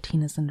first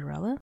Latina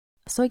Cinderella.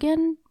 So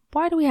again,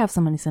 why do we have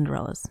so many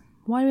Cinderellas?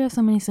 Why do we have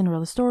so many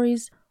Cinderella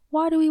stories?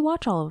 Why do we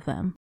watch all of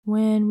them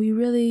when we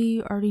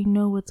really already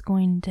know what's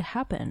going to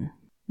happen?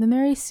 The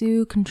Mary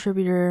Sue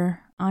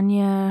contributor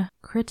Anya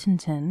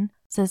Crittenton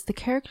says the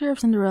character of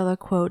Cinderella,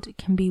 quote,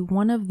 can be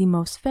one of the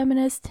most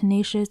feminist,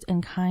 tenacious,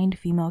 and kind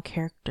female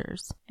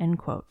characters, end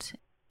quote.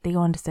 They go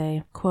on to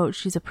say, quote,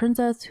 she's a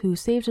princess who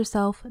saves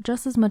herself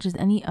just as much as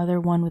any other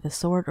one with a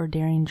sword or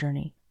daring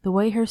journey. The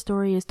way her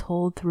story is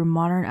told through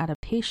modern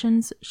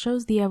adaptations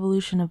shows the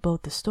evolution of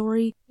both the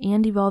story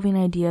and evolving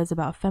ideas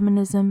about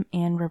feminism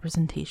and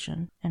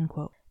representation, end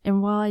quote.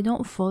 And while I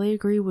don't fully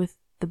agree with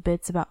the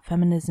bits about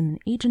feminism and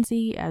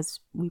agency,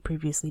 as we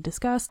previously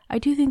discussed, I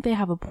do think they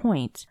have a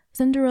point.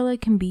 Cinderella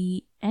can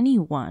be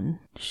anyone.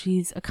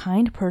 She's a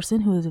kind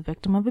person who is a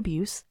victim of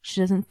abuse.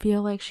 She doesn't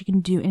feel like she can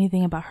do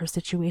anything about her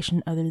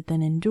situation other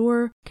than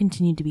endure,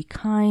 continue to be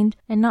kind,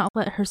 and not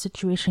let her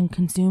situation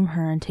consume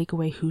her and take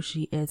away who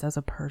she is as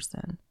a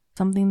person.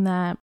 Something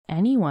that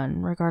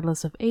anyone,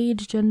 regardless of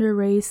age, gender,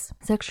 race,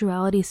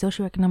 sexuality,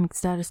 socioeconomic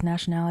status,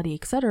 nationality,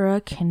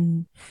 etc.,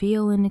 can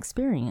feel and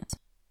experience.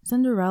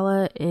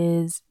 Cinderella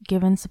is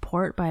given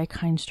support by a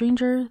kind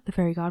stranger, the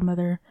fairy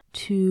godmother,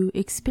 to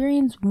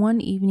experience one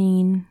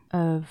evening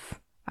of,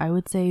 I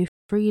would say,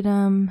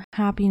 freedom,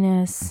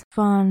 happiness,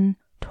 fun,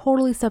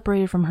 totally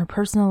separated from her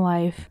personal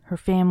life, her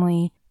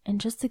family,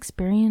 and just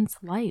experience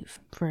life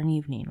for an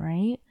evening,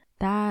 right?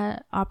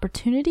 That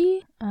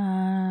opportunity,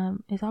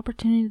 is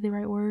opportunity the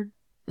right word?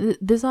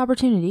 This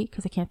opportunity,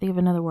 because I can't think of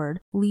another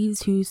word,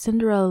 leads to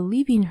Cinderella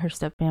leaving her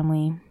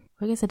stepfamily.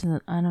 I guess it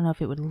doesn't, I don't know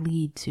if it would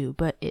lead to,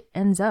 but it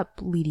ends up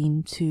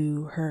leading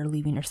to her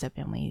leaving her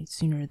stepfamily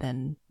sooner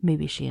than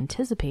maybe she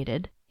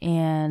anticipated,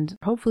 and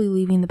hopefully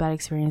leaving the bad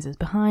experiences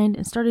behind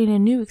and starting a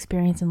new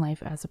experience in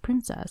life as a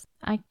princess.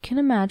 I can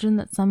imagine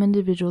that some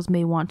individuals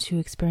may want to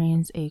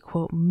experience a,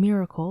 quote,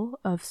 miracle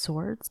of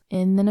sorts.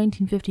 In the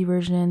 1950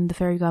 version, the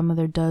fairy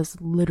godmother does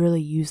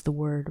literally use the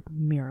word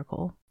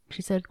miracle.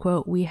 She said,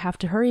 quote, "We have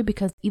to hurry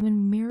because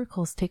even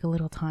miracles take a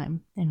little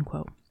time," end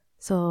quote.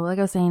 So, like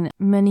I was saying,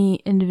 many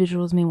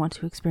individuals may want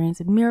to experience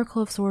a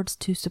miracle of sorts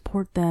to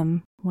support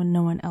them when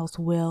no one else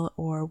will,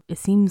 or it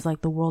seems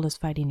like the world is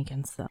fighting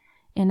against them.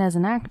 And as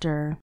an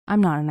actor,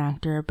 I'm not an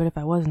actor, but if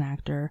I was an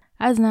actor,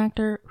 as an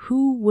actor,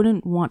 who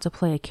wouldn't want to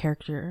play a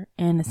character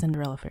in a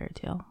Cinderella fairy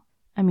tale?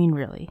 I mean,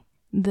 really.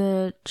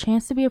 The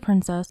chance to be a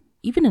princess,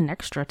 even an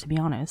extra to be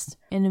honest,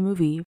 in a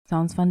movie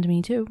sounds fun to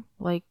me too.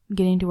 Like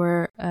getting to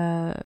wear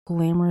a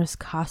glamorous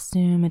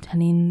costume,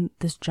 attending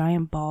this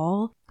giant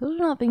ball. Those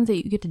are not things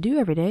that you get to do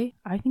every day.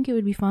 I think it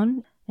would be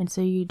fun, and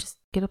so you just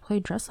get to play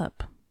dress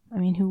up. I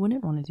mean, who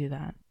wouldn't want to do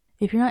that?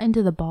 If you're not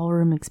into the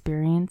ballroom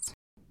experience,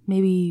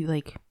 maybe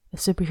like a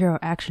superhero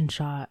action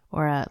shot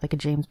or like a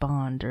James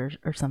Bond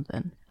or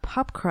something.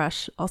 Pop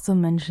Crush also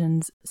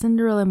mentions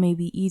Cinderella may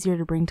be easier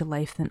to bring to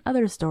life than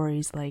other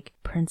stories like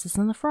Princess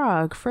and the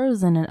Frog,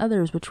 Frozen, and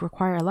others which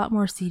require a lot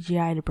more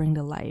CGI to bring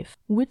to life,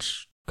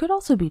 which could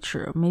also be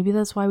true. Maybe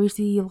that's why we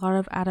see a lot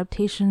of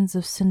adaptations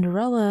of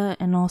Cinderella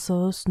and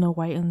also Snow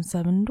White and the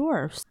Seven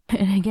Dwarfs.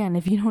 And again,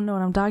 if you don't know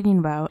what I'm talking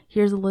about,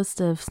 here's a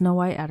list of Snow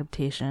White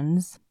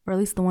adaptations, or at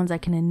least the ones I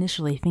can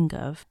initially think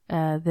of.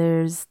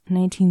 There's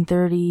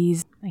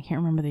 1930s, I can't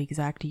remember the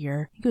exact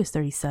year, I think it was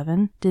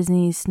 37,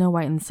 Disney's Snow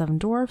White and the Seven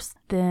Dwarfs,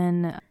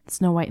 then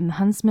Snow White and the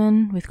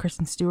Huntsman with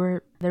Kristen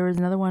Stewart. There was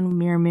another one,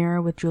 Mirror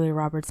Mirror, with Julia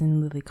Roberts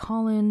and Lily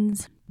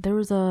Collins. There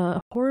was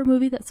a horror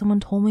movie that someone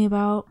told me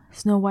about,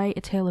 Snow White,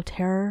 A Tale of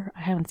Terror.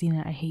 I haven't seen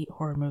it, I hate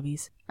horror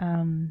movies.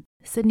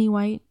 Sydney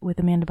White with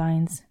Amanda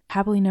Bynes.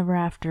 Happily Never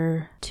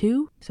After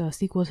 2, so a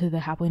sequel to the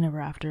Happily Never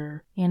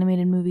After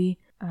animated movie.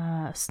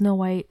 Snow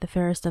White, The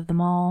Fairest of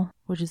Them All,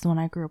 which is the one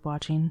I grew up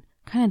watching.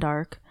 Kind of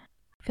dark.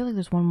 I feel like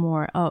there's one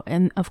more. Oh,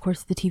 and of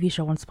course the TV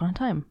show Once Upon a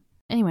Time.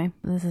 Anyway,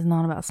 this is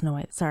not about Snow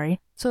White, sorry.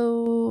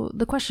 So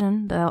the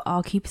question that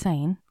I'll keep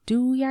saying,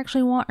 do we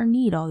actually want or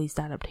need all these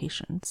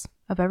adaptations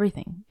of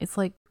everything? It's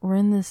like we're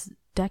in this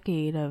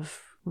decade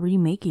of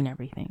remaking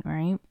everything,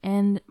 right?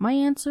 And my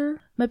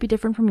answer might be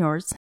different from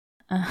yours.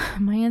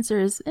 My answer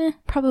is,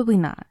 probably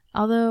not.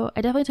 Although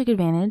I definitely took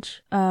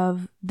advantage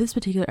of this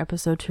particular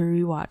episode to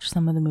rewatch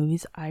some of the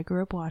movies I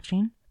grew up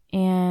watching.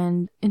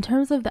 And in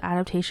terms of the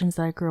adaptations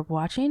that I grew up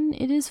watching,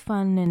 it is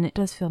fun and it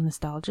does feel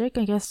nostalgic.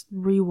 I guess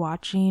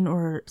rewatching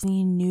or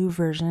seeing new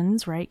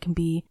versions, right, can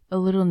be a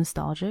little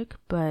nostalgic,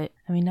 but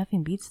I mean,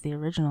 nothing beats the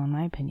original in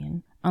my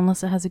opinion.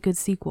 Unless it has a good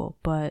sequel,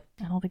 but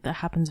I don't think that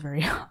happens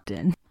very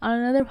often. On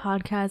another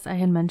podcast, I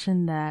had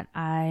mentioned that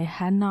I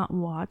had not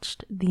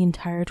watched the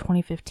entire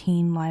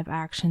 2015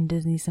 live-action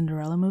Disney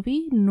Cinderella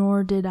movie,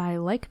 nor did I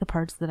like the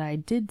parts that I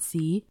did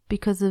see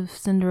because of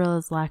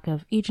Cinderella's lack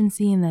of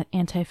agency in the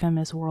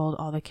anti-feminist world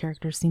all the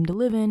characters seem to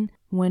live in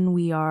when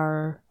we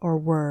are or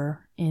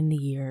were in the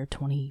year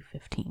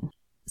 2015.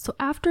 So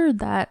after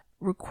that,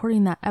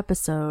 recording that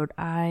episode,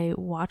 I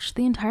watched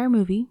the entire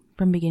movie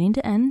from beginning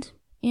to end,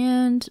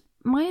 and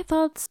my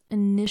thoughts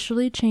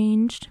initially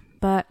changed,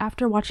 but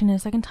after watching it a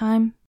second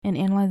time and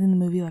analyzing the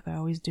movie like I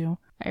always do,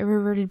 I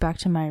reverted back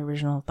to my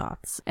original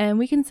thoughts. And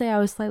we can say I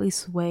was slightly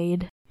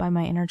swayed by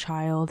my inner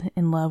child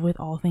in love with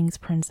all things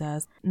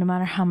princess, no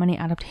matter how many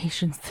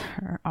adaptations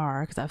there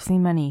are, because I've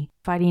seen many,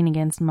 fighting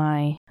against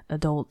my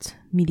adult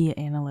media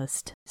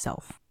analyst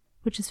self,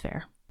 which is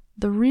fair.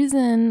 The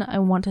reason I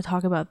want to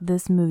talk about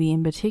this movie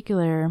in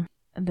particular,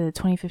 the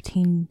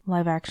 2015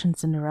 live-action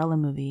Cinderella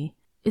movie,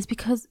 is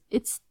because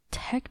it's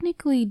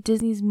technically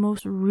Disney's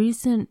most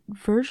recent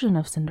version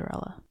of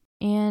Cinderella,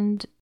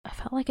 and I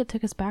felt like it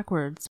took us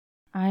backwards.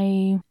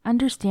 I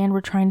understand we're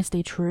trying to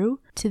stay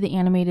true to the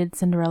animated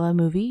Cinderella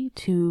movie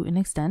to an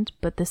extent,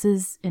 but this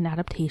is an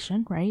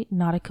adaptation, right?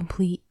 Not a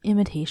complete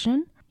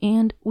imitation.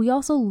 And we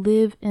also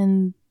live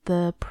in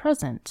the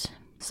present,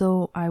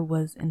 so I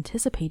was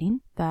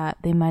anticipating that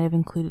they might have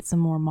included some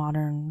more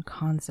modern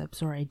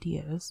concepts or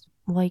ideas,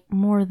 like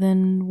more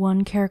than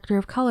one character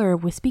of color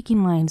with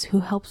speaking lines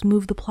who helps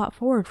move the plot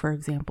forward, for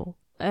example.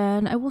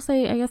 And I will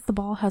say, I guess the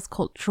ball has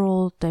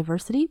cultural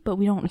diversity, but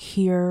we don't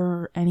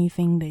hear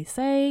anything they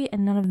say,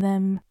 and none of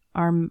them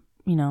are,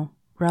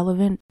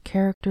 relevant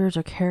characters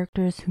or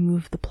characters who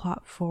move the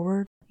plot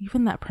forward.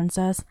 Even that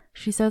princess,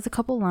 she says a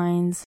couple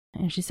lines,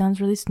 and she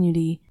sounds really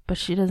snooty, but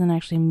she doesn't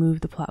actually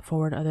move the plot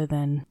forward other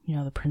than,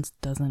 the prince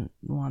doesn't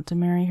want to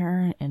marry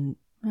her, and,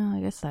 well, I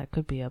guess that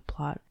could be a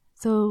plot.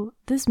 So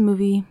this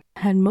movie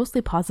had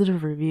mostly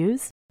positive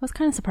reviews. I was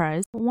kind of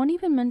surprised. One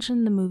even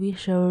mentioned the movie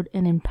showed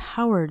an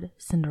empowered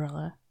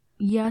Cinderella.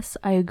 Yes,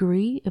 I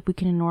agree if we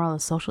can ignore all the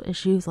social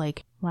issues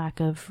like lack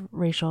of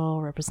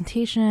racial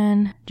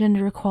representation,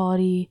 gender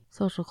equality,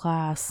 social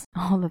class,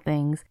 all the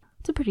things.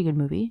 It's a pretty good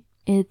movie.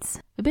 It's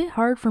a bit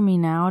hard for me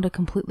now to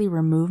completely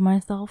remove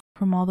myself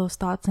from all those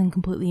thoughts and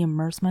completely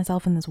immerse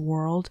myself in this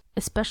world,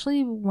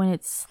 especially when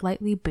it's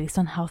slightly based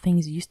on how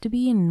things used to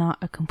be and not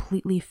a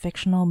completely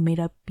fictional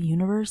made-up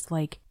universe,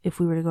 like if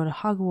we were to go to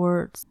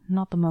Hogwarts,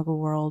 not the Muggle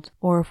world,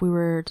 or if we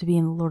were to be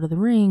in Lord of the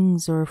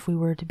Rings, or if we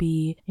were to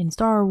be in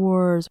Star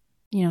Wars,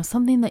 you know,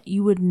 something that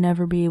you would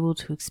never be able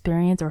to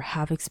experience or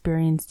have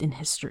experienced in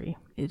history.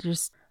 It's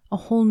just a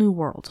whole new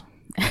world.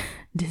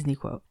 Disney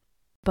quote.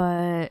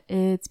 But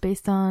it's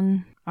based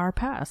on our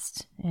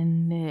past,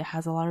 and it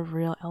has a lot of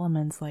real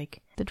elements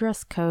like the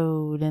dress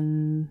code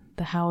and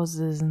the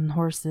houses and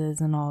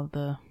horses and all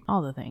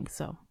the things.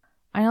 So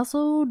I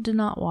also did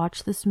not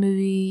watch this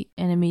movie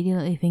and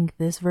immediately think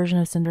this version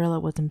of Cinderella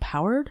was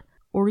empowered,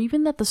 or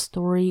even that the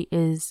story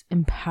is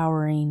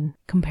empowering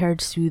compared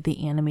to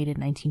the animated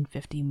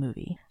 1950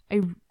 movie.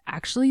 I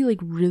actually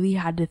really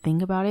had to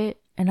think about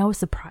it, and I was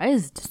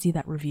surprised to see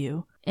that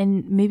review.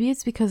 And maybe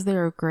it's because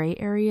there are gray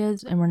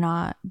areas and we're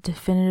not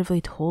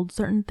definitively told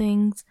certain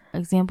things.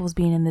 Examples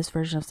being in this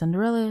version of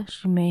Cinderella,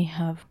 she may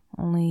have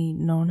only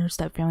known her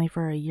stepfamily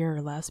for a year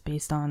or less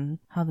based on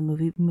how the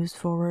movie moves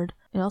forward.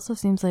 It also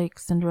seems like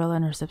Cinderella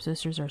and her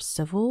stepsisters are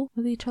civil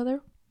with each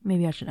other.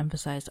 Maybe I should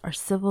emphasize, are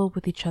civil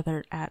with each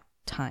other at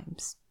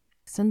times.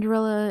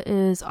 Cinderella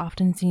is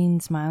often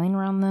seen smiling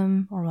around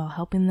them or while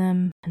helping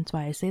them, hence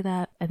why I say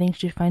that. I think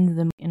she finds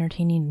them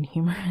entertaining and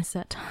humorous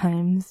at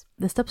times.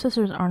 The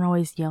stepsisters aren't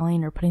always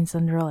yelling or putting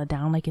Cinderella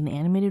down like in the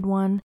animated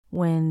one,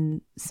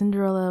 when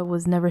Cinderella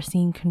was never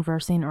seen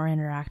conversing or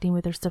interacting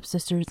with her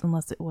stepsisters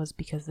unless it was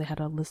because they had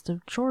a list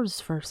of chores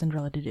for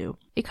Cinderella to do.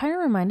 It kind of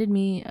reminded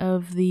me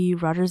of the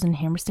Rodgers and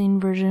Hammerstein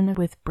version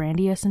with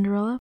Brandy as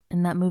Cinderella.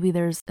 In that movie,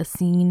 there's a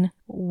scene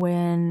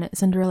when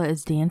Cinderella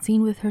is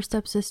dancing with her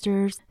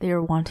stepsisters. They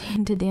are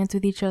wanting to dance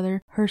with each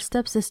other. Her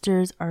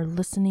stepsisters are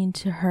listening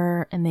to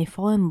her and they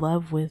fall in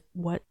love with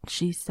what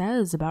she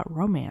says about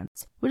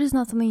romance, which is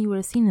not something you would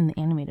have seen in the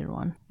animated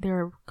one.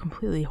 They're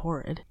completely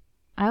horrid.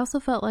 I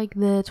also felt like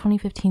the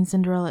 2015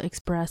 Cinderella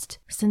expressed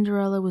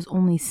Cinderella was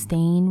only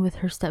staying with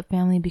her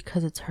stepfamily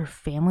because it's her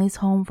family's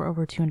home for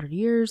over 200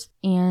 years,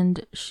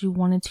 and she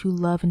wanted to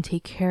love and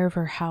take care of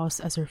her house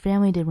as her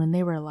family did when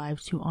they were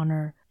alive to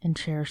honor and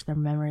cherish their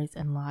memories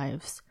and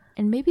lives.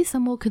 And maybe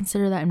some will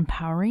consider that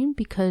empowering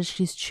because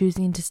she's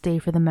choosing to stay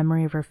for the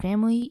memory of her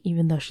family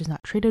even though she's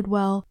not treated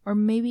well, or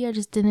maybe I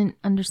just didn't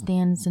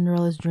understand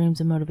Cinderella's dreams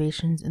and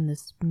motivations in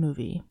this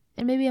movie.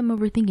 And maybe I'm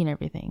overthinking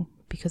everything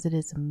because it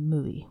is a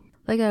movie.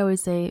 Like I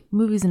always say,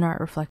 movies and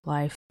art reflect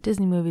life.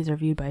 Disney movies are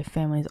viewed by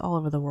families all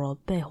over the world.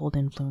 They hold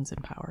influence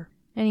and power.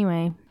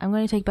 Anyway, I'm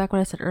going to take back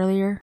what I said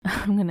earlier.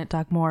 I'm going to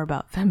talk more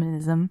about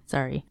feminism.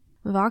 Sorry.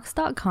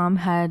 Vox.com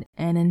had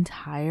an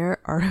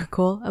entire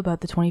article about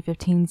the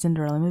 2015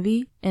 Cinderella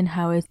movie and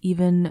how it's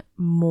even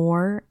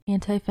more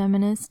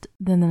anti-feminist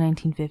than the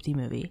 1950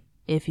 movie,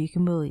 if you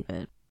can believe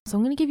it. So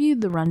I'm going to give you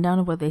the rundown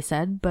of what they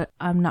said, but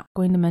I'm not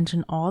going to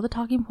mention all the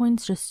talking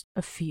points, just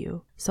a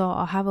few. So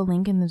I'll have a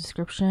link in the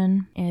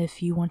description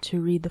if you want to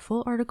read the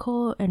full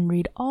article and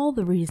read all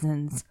the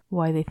reasons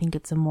why they think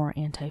it's a more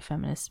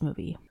anti-feminist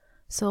movie.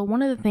 So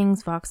one of the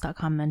things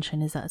Vox.com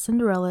mentioned is that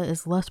Cinderella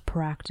is less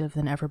proactive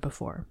than ever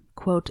before.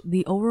 Quote,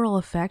 the overall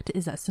effect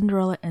is that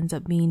Cinderella ends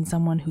up being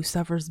someone who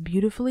suffers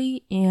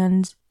beautifully,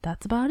 and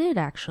that's about it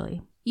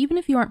actually. Even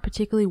if you aren't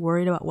particularly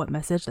worried about what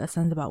message that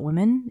sends about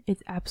women,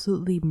 it's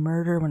absolutely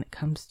murder when it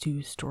comes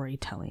to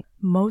storytelling.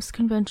 Most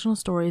conventional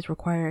stories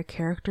require a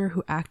character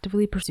who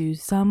actively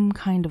pursues some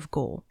kind of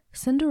goal.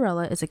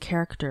 Cinderella is a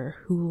character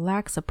who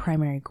lacks a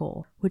primary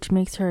goal, which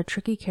makes her a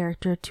tricky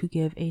character to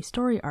give a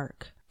story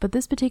arc. But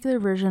this particular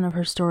version of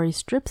her story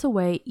strips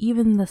away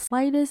even the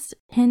slightest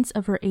hints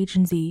of her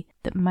agency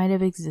that might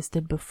have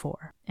existed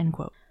before, end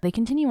quote. They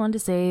continue on to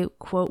say,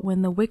 quote,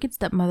 when the wicked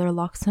stepmother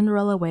locks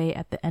Cinderella away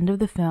at the end of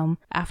the film,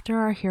 after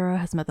our hero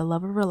has met the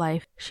love of her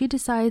life, she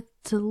decides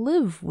to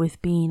live with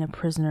being a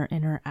prisoner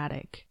in her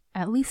attic.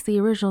 At least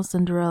the original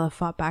Cinderella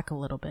fought back a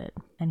little bit,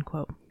 end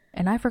quote.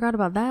 And I forgot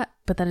about that,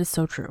 but that is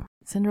so true.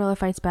 Cinderella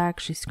fights back,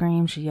 she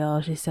screams, she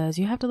yells, she says,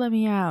 you have to let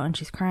me out, and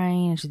she's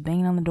crying, and she's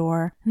banging on the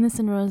door. And then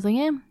Cinderella's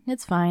like,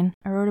 it's fine.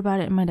 I wrote about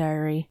it in my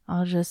diary.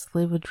 I'll just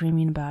live with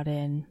dreaming about it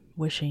and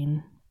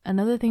wishing.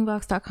 Another thing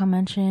Vox.com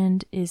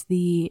mentioned is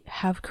the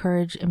have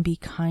courage and be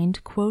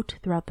kind quote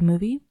throughout the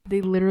movie.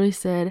 They literally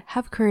said,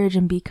 have courage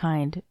and be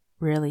kind.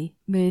 Really?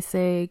 They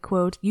say,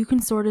 quote, you can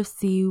sort of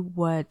see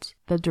what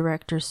the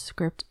director's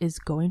script is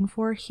going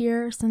for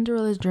here.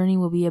 Cinderella's journey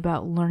will be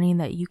about learning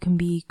that you can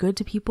be good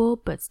to people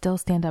but still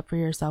stand up for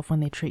yourself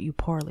when they treat you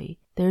poorly.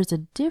 There's a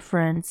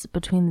difference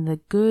between the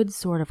good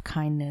sort of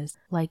kindness,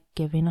 like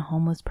giving a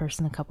homeless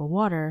person a cup of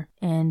water,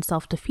 and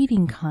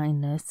self-defeating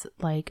kindness,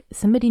 like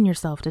submitting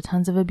yourself to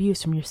tons of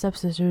abuse from your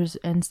stepsisters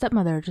and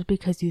stepmother just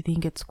because you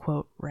think it's,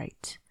 quote,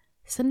 right.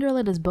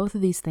 Cinderella does both of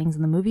these things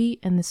in the movie,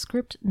 and the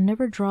script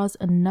never draws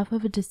enough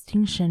of a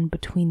distinction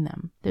between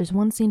them. There's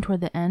one scene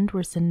toward the end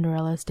where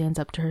Cinderella stands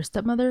up to her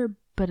stepmother,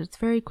 but it's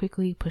very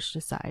quickly pushed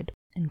aside.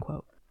 end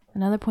quote.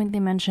 Another point they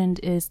mentioned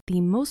is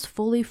the most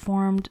fully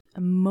formed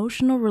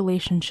emotional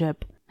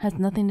relationship has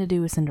nothing to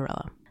do with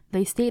Cinderella.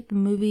 They state the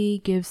movie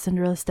gives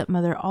Cinderella's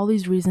stepmother all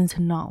these reasons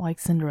to not like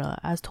Cinderella,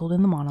 as told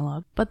in the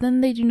monologue, but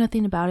then they do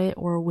nothing about it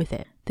or with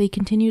it. They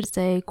continue to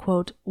say,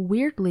 quote,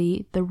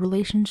 weirdly, the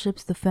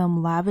relationships the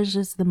film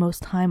lavishes the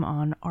most time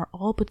on are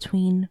all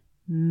between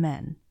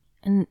men.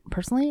 And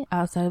personally,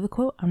 outside of the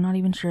quote, I'm not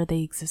even sure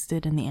they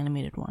existed in the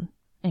animated one.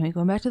 Anyway,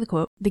 going back to the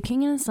quote, the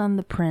king and his son,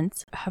 the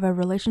prince, have a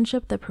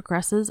relationship that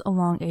progresses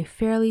along a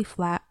fairly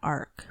flat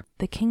arc.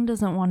 The king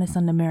doesn't want his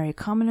son to marry a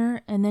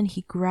commoner, and then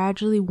he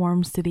gradually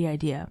warms to the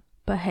idea.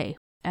 But hey,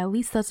 at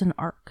least that's an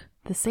arc.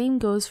 The same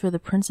goes for the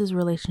prince's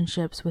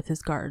relationships with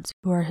his guards,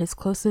 who are his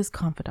closest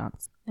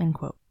confidants, end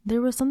quote.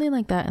 There was something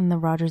like that in the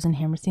Rodgers and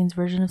Hammerstein's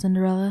version of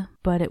Cinderella,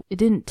 but it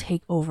didn't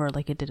take over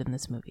like it did in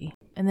this movie.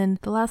 And then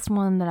the last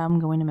one that I'm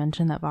going to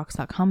mention that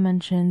Vox.com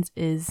mentions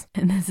is,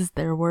 and this is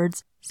their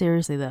words,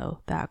 seriously though,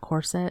 that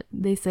corset.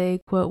 They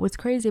say, quote, what's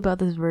crazy about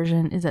this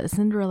version is that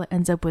Cinderella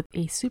ends up with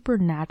a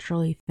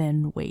supernaturally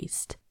thin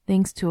waist,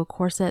 thanks to a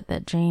corset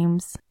that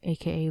James,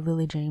 aka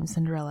Lily James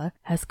Cinderella,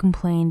 has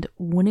complained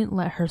wouldn't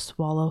let her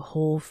swallow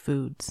whole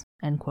foods,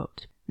 end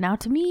quote. Now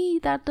to me,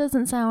 that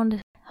doesn't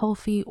sound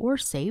healthy or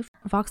safe.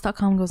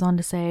 Vox.com goes on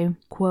to say,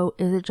 quote,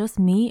 is it just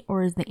me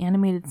or is the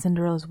animated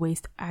Cinderella's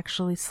waist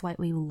actually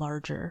slightly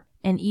larger?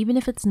 And even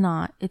if it's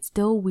not, it's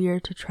still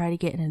weird to try to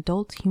get an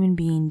adult human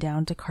being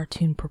down to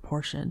cartoon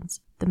proportions.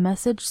 The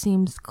message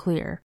seems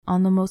clear.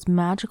 On the most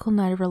magical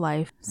night of her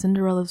life,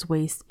 Cinderella's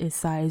waist is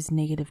size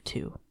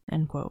 -2,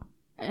 end quote.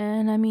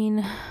 And I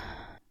mean,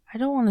 I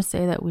don't want to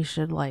say that we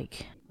should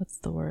what's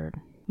the word?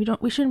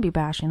 We shouldn't be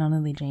bashing on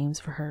Lily James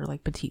for her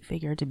petite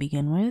figure to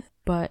begin with,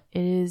 but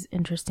it is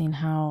interesting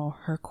how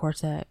her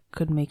corset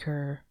could make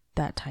her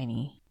that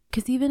tiny.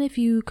 Because even if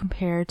you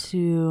compare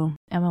to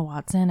Emma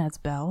Watson as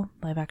Belle,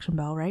 live action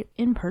Belle, right?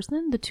 In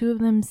person, the two of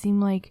them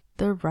seem like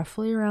they're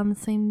roughly around the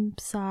same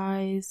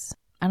size.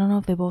 I don't know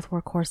if they both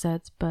wore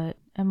corsets, but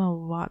Emma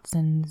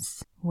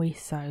Watson's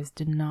waist size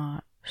did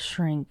not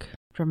shrink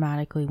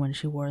dramatically when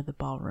she wore the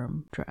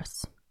ballroom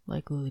dress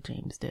like Lily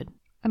James did.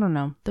 I don't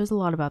know. There's a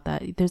lot about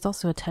that. There's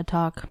also a TED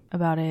Talk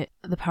about it,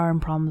 The Power and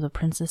Problems of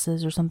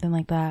Princesses or something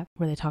like that,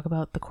 where they talk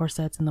about the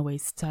corsets and the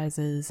waist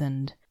sizes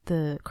and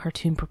the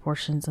cartoon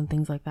proportions and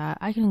things like that.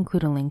 I can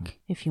include a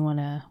link if you want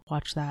to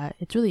watch that.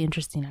 It's really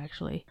interesting,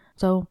 actually.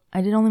 So I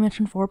did only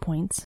mention 4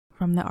 points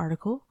from the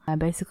article. I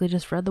basically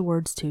just read the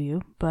words to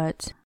you,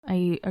 but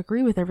I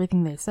agree with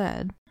everything they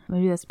said.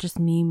 Maybe that's just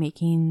me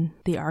making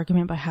the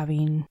argument by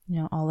having,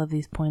 all of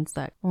these points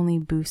that only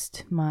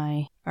boost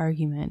my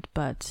argument,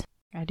 but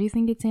I do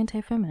think it's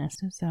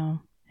anti-feminist,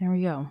 so there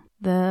we go.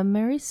 The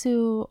Mary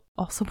Sue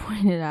also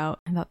pointed out,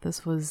 I thought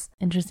this was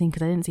interesting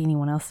because I didn't see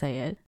anyone else say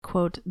it,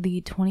 quote, the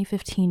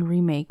 2015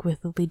 remake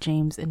with Lily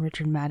James and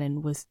Richard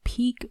Madden was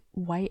peak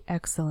white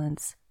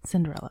excellence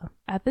Cinderella.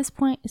 At this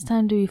point, it's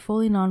time to be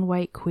fully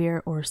non-white,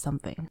 queer, or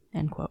something,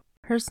 end quote.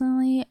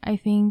 Personally, I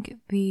think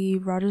the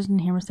Rodgers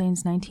and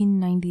Hammerstein's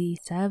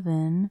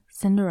 1997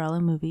 Cinderella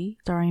movie,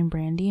 starring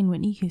Brandy and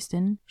Whitney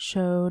Houston,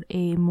 showed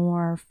a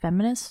more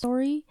feminist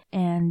story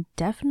and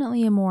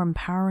definitely a more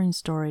empowering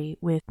story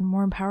with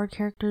more empowered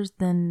characters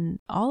than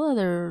all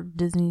other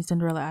Disney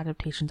Cinderella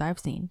adaptations I've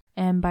seen.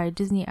 And by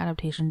Disney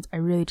adaptations, I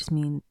really just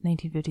mean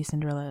 1950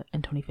 Cinderella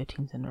and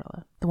 2015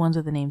 Cinderella, the ones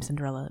with the name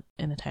Cinderella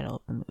in the title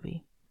of the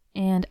movie.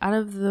 And out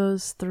of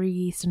those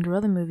 3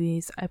 Cinderella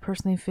movies, I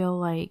personally feel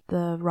like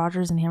the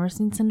Rodgers and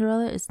Hammerstein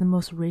Cinderella is the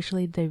most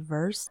racially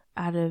diverse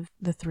out of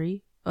the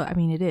 3. I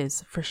mean, it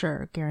is, for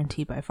sure,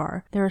 guaranteed by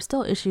far. There are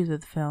still issues with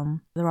the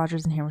film, the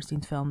Rodgers and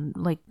Hammerstein film.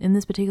 Like, in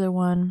this particular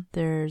one,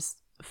 there's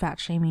fat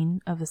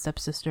shaming of the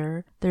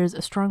stepsister. There's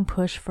a strong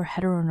push for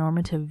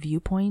heteronormative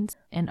viewpoints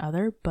and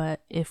other,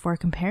 but if we're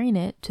comparing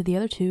it to the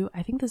other 2,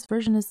 I think this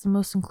version is the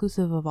most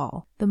inclusive of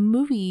all. The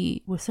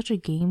movie was such a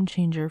game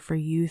changer for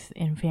youth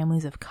and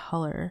families of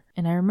color,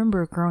 and I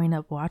remember growing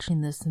up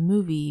watching this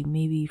movie,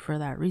 maybe for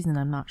that reason,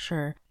 I'm not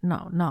sure.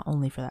 No, not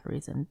only for that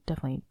reason,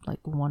 definitely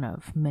one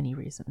of many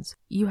reasons.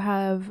 You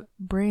have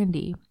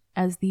Brandy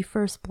as the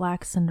first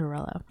Black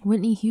Cinderella,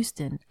 Whitney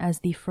Houston as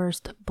the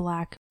first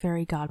Black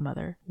fairy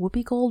godmother,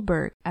 Whoopi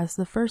Goldberg as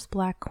the first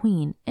Black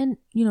queen, and,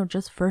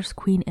 just first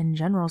queen in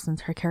general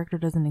since her character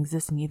doesn't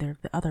exist in either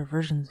of the other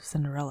versions of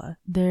Cinderella.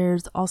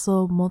 There's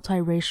also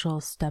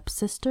multiracial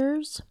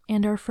stepsisters,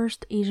 and our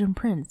first Asian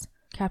prince.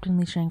 Captain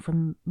Li Shang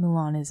from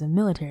Mulan is a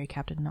military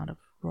captain, not of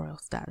royal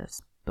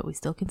status, but we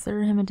still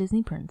consider him a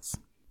Disney prince.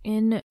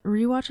 In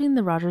rewatching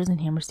the Rodgers and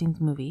Hammerstein's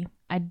movie,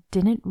 I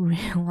didn't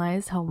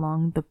realize how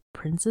long the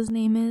prince's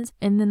name is.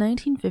 In the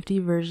 1950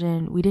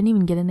 version, we didn't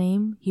even get a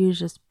name. He was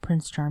just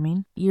Prince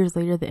Charming. Years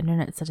later, the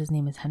internet said his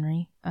name is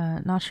Henry.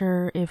 Not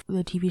sure if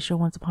the TV show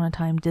Once Upon a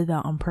Time did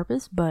that on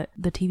purpose, but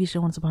the TV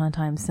show Once Upon a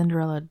Time,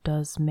 Cinderella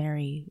does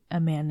marry a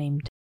man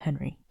named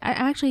Henry.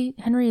 Actually,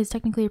 Henry is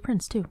technically a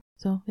prince too.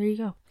 So there you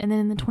go. And then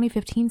in the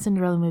 2015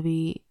 Cinderella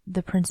movie,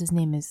 the prince's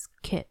name is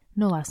Kit.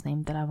 No last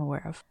name that I'm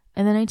aware of.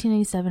 In the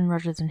 1987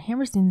 Rodgers and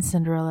Hammerstein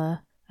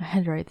Cinderella, I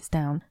had to write this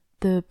down,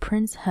 The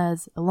prince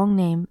has a long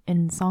name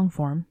in song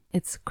form.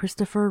 It's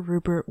Christopher,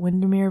 Rupert,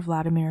 Windermere,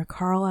 Vladimir,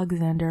 Carl,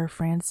 Alexander,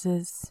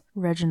 Francis,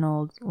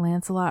 Reginald,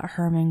 Lancelot,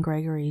 Herman,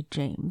 Gregory,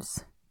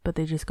 James. But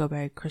they just go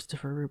by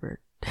Christopher Rupert.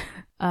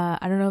 I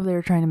don't know if they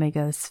were trying to make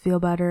us feel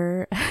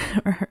better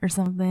or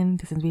something,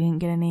 since we didn't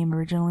get a name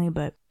originally,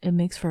 but it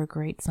makes for a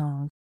great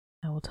song.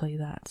 I will tell you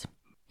that.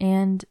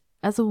 And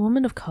as a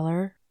woman of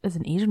color, as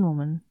an Asian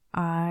woman,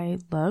 I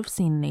love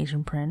seeing an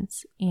Asian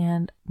prince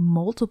and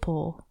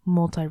multiple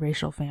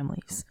multiracial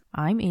families.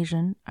 I'm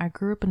Asian. I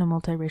grew up in a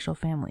multiracial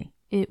family.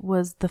 It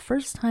was the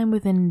first time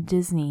within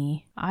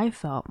Disney I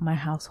felt my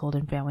household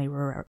and family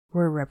were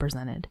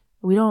represented.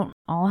 We don't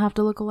all have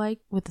to look alike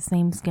with the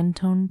same skin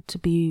tone to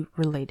be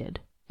related.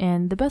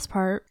 And the best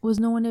part was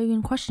no one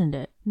even questioned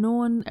it. No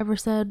one ever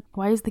said,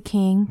 why is the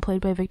king,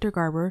 played by Victor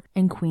Garber,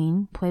 and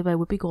queen, played by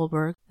Whoopi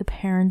Goldberg, the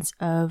parents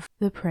of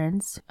the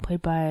prince,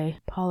 played by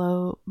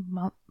Paulo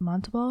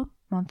Montalban,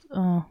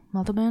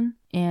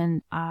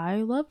 and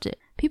I loved it.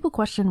 People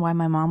questioned why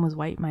my mom was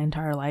white my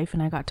entire life,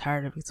 and I got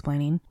tired of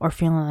explaining or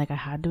feeling like I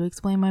had to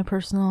explain my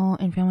personal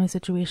and family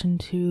situation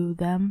to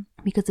them,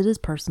 because it is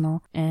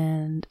personal,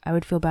 and I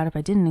would feel bad if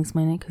I didn't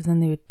explain it, because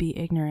then they would be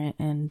ignorant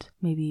and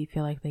maybe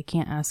feel like they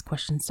can't ask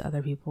questions to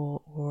other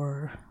people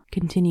or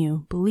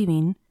continue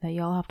believing that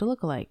y'all have to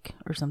look alike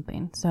or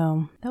something.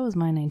 So that was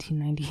my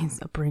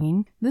 1990s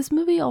upbringing. This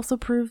movie also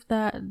proved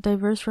that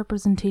diverse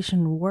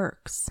representation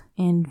works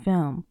in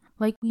film.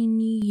 Like, we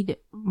need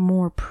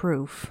more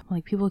proof.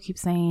 Like, people keep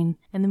saying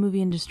in the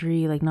movie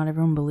industry, like, not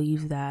everyone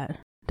believes that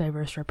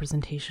diverse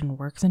representation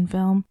works in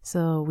film,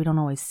 so we don't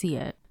always see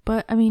it.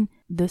 But, I mean,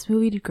 this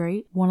movie did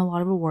great, won a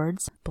lot of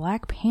awards.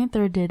 Black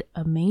Panther did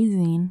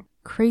amazing.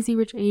 Crazy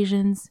Rich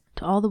Asians,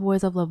 To All the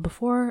Boys I've Loved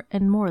Before,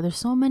 and more. There's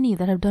so many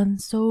that have done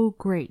so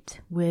great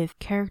with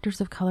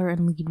characters of color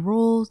in lead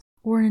roles,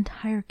 or an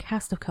entire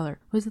cast of color.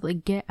 Was it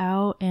like Get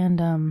Out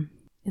and,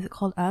 is it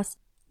called Us?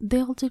 They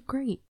all did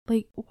great.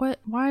 Like,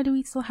 why do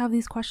we still have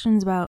these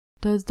questions about,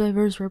 does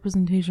diverse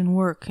representation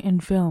work in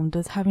film?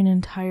 Does having an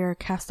entire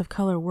cast of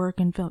color work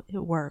in film? It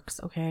works,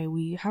 okay?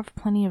 We have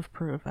plenty of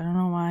proof. I don't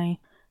know why.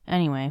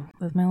 Anyway,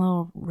 that's my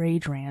little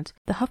rage rant.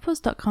 The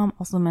HuffPost.com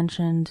also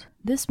mentioned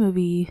this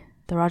movie,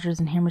 the Rodgers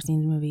and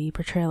Hammerstein's movie,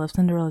 portrayal of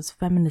Cinderella's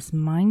feminist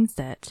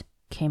mindset,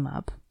 came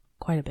up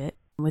quite a bit,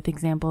 with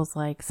examples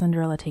like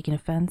Cinderella taking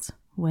offense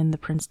when the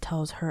prince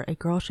tells her a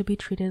girl should be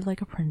treated like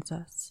a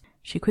princess.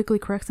 She quickly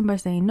corrects him by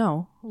saying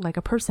no, like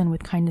a person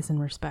with kindness and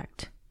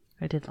respect.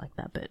 I did like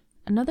that bit.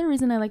 Another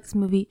reason I like this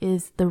movie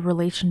is the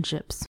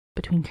relationships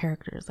between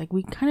characters. Like,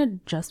 we kind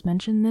of just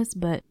mentioned this,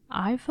 but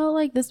I felt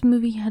like this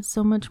movie had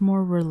so much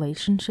more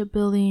relationship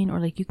building, or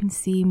like you can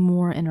see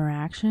more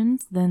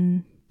interactions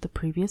than the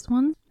previous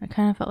ones. I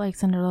kind of felt like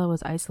Cinderella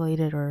was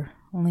isolated or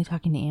only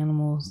talking to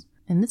animals.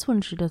 In this one,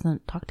 she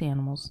doesn't talk to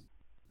animals.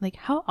 Like,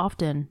 how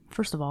often,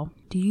 first of all,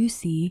 do you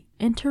see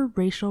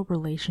interracial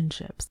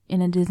relationships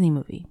in a Disney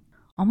movie?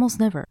 Almost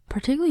never.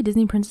 Particularly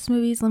Disney princess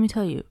movies, let me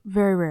tell you,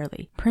 very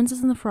rarely.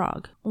 Princess and the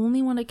Frog,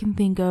 only one I can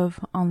think of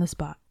on the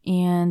spot.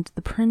 And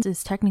the prince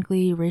is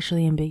technically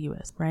racially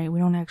ambiguous, right? We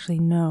don't actually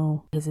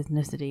know his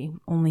ethnicity,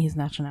 only his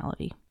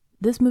nationality.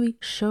 This movie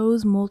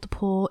shows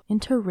multiple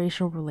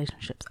interracial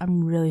relationships.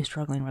 I'm really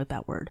struggling with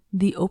that word.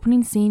 The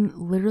opening scene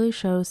literally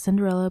shows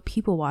Cinderella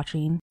people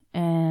watching,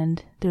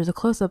 and there's a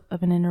close-up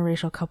of an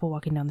interracial couple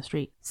walking down the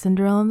street.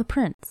 Cinderella and the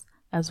prince,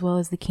 as well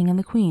as the king and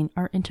the queen,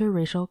 are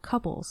interracial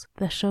couples.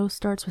 The show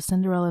starts with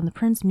Cinderella and the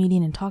prince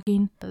meeting and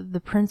talking.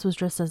 The prince was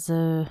dressed as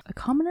a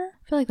commoner?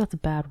 I feel like that's a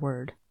bad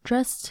word.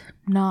 Dressed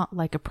not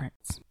like a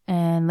prince.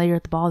 And later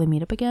at the ball, they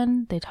meet up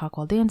again. They talk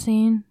while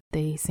dancing.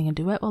 They sing a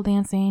duet while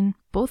dancing.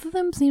 Both of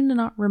them seem to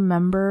not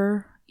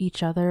remember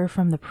each other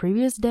from the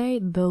previous day,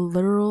 the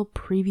literal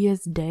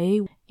previous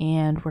day.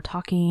 And we're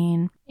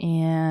talking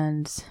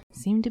and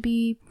seem to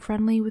be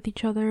friendly with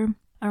each other.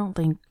 I don't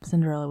think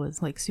Cinderella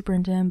was like super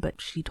into him,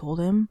 but she told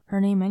him her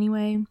name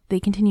anyway.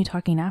 They continue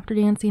talking after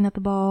dancing at the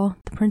ball.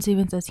 The prince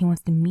even says he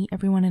wants to meet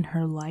everyone in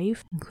her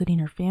life, including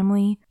her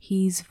family.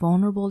 He's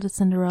vulnerable to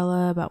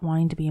Cinderella about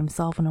wanting to be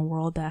himself in a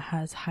world that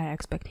has high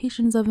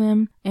expectations of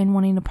him, and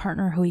wanting a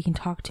partner who he can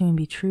talk to and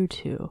be true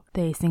to.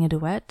 They sing a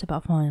duet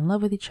about falling in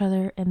love with each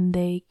other, and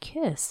they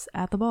kiss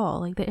at the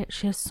ball.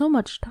 She has so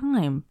much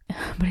time,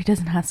 but he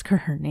doesn't ask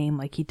her name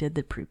like he did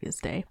the previous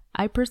day.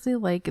 I personally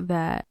like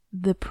that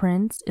the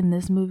prince in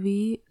this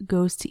movie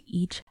goes to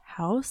each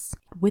house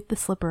with the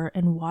slipper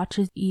and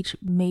watches each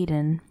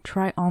maiden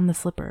try on the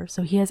slipper.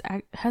 So he has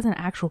an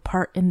actual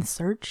part in the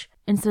search,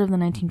 instead of the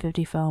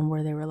 1950 film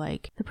where they were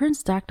like, the prince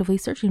is actively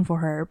searching for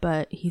her,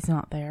 but he's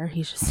not there.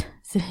 He's just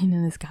sitting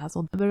in his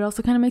castle. But it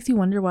also kind of makes you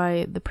wonder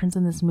why the prince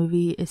in this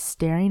movie is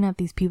staring at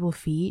these people's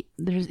feet.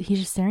 He's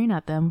just staring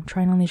at them,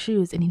 trying on these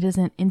shoes, and he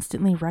doesn't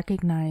instantly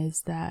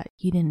recognize that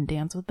he didn't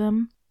dance with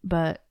them.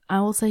 But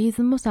I will say he's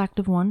the most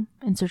active one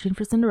in searching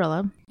for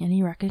Cinderella, and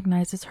he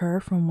recognizes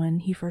her from when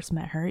he first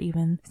met her,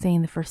 even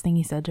saying the first thing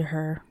he said to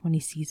her when he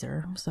sees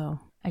her. So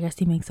I guess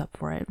he makes up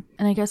for it.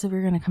 And I guess if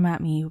you're going to come at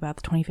me about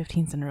the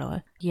 2015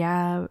 Cinderella,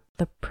 yeah,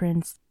 the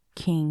prince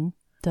king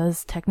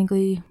does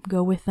technically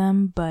go with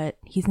them, but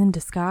he's in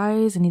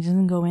disguise and he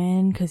doesn't go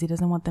in because he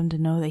doesn't want them to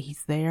know that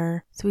he's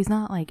there. So he's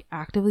not like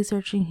actively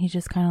searching, he's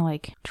just kind of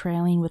like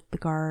trailing with the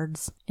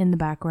guards in the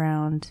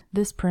background.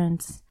 This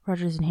prince,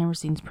 Rodgers and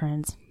Hammerstein's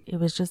prince, it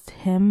was just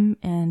him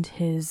and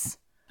his,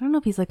 I don't know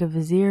if he's like a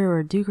vizier or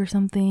a duke or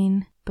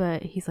something,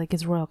 but he's like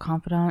his royal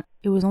confidant.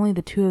 It was only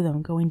the two of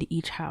them going to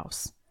each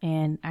house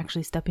and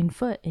actually stepping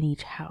foot in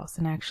each house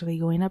and actually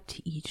going up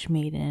to each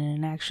maiden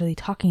and actually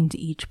talking to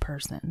each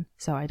person.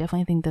 So I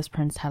definitely think this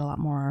prince had a lot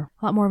more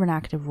of an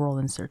active role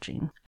in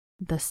searching.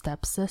 The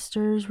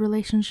stepsister's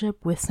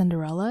relationship with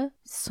Cinderella,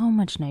 so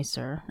much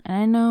nicer. And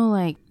I know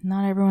like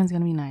not everyone's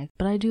gonna be nice,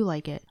 but I do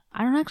like it.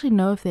 I don't actually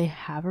know if they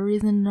have a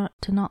reason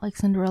to not like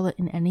Cinderella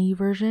in any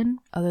version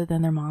other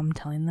than their mom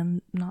telling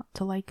them not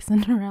to like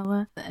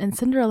Cinderella. And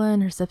Cinderella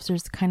and her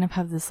stepsisters kind of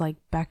have this like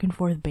back and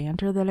forth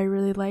banter that I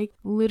really like.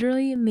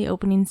 Literally in the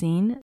opening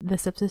scene, the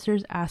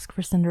stepsisters ask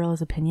for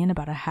Cinderella's opinion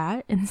about a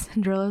hat and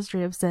Cinderella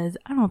straight up says,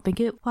 "I don't think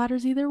it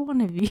flatters either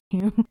one of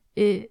you."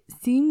 It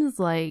seems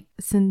like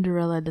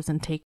Cinderella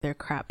doesn't take their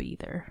crap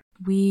either.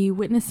 We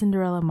witness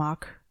Cinderella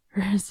mock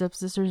her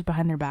stepsisters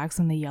behind their backs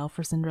when they yell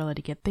for Cinderella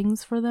to get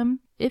things for them.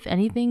 If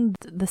anything,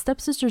 the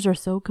stepsisters are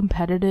so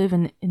competitive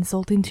and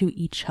insulting to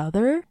each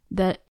other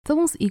that it's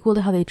almost equal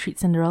to how they treat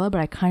Cinderella, but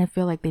I kind of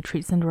feel like they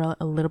treat Cinderella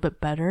a little bit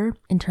better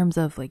in terms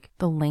of like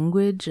the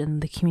language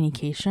and the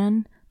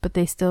communication, but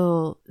they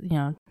still,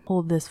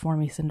 hold this for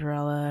me,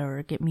 Cinderella,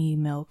 or get me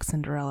milk,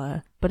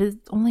 Cinderella. But it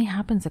only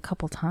happens a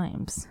couple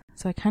times.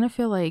 So I kind of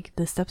feel like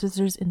the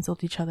stepsisters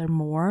insult each other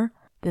more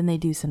than they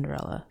do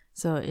Cinderella.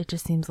 So it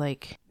just seems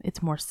like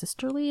it's more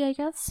sisterly, I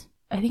guess.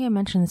 I think I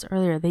mentioned this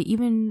earlier. They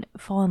even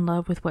fall in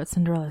love with what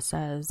Cinderella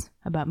says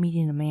about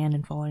meeting a man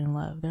and falling in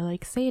love. They're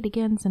like, "Say it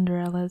again,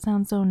 Cinderella. It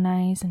sounds so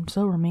nice and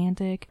so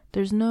romantic."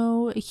 There's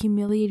no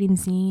humiliating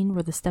scene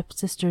where the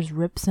stepsisters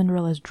rip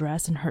Cinderella's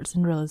dress and hurt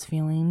Cinderella's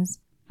feelings.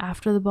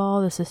 After the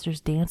ball, the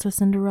sisters dance with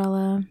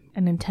Cinderella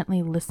and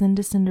intently listen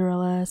to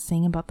Cinderella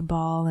sing about the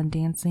ball and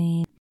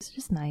dancing. It's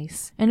just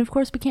nice. And of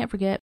course, we can't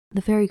forget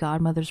the fairy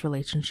godmother's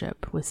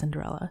relationship with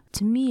Cinderella.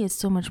 To me, is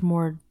so much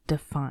more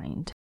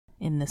defined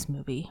in this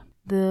movie.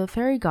 The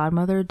fairy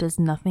godmother does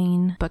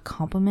nothing but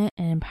compliment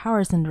and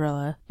empower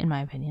Cinderella, in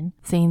my opinion,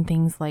 saying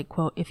things like,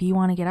 quote, "If you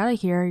want to get out of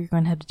here, you're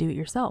going to have to do it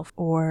yourself."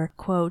 Or,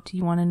 quote,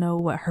 "You want to know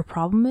what her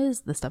problem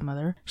is, the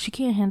stepmother? She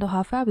can't handle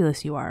how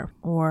fabulous you are."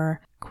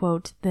 Or,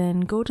 quote,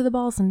 "Then go to the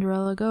ball,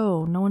 Cinderella,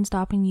 go. No one's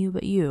stopping you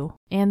but you."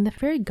 And the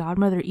fairy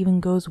godmother even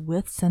goes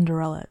with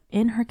Cinderella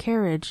in her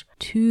carriage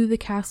to the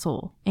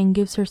castle and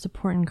gives her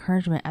support and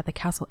encouragement at the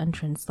castle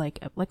entrance, like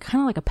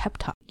kind of like a pep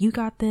talk. "You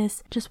got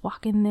this. Just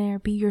walk in there,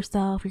 be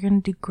yourself. You're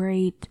gonna do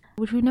great,"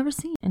 which we've never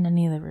seen in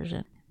any other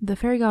version. The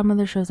fairy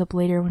godmother shows up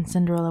later when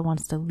Cinderella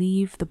wants to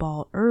leave the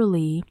ball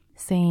early,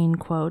 saying,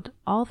 quote,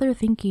 "All they're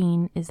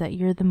thinking is that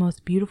you're the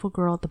most beautiful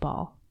girl at the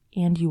ball,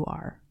 and you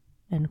are,"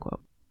 end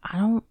quote. I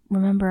don't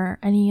remember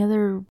any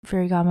other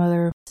fairy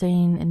godmother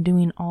saying and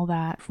doing all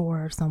that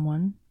for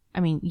someone. I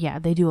mean, yeah,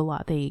 they do a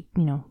lot. They,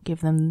 give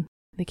them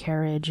the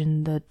carriage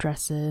and the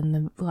dresses and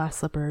the glass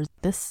slippers.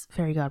 This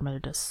fairy godmother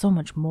does so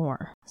much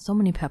more. So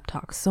many pep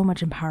talks, so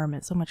much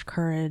empowerment, so much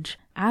courage.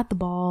 At the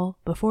ball,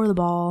 before the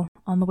ball,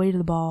 on the way to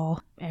the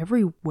ball,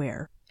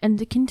 everywhere. And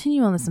to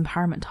continue on this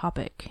empowerment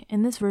topic,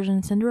 in this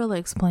version, Cinderella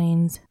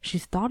explains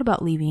she's thought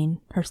about leaving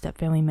her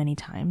stepfamily many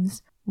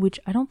times, which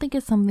I don't think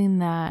is something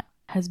that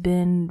has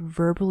been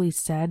verbally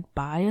said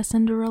by a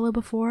Cinderella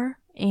before.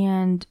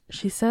 And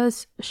she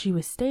says she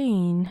was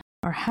staying,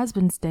 or has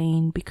been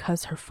staying,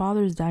 because her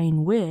father's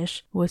dying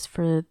wish was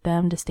for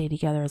them to stay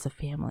together as a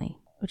family,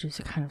 which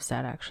is kind of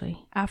sad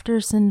actually.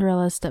 After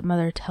Cinderella's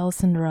stepmother tells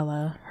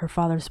Cinderella her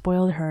father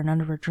spoiled her and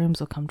none of her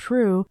dreams will come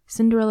true,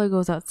 Cinderella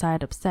goes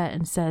outside upset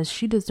and says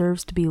she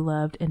deserves to be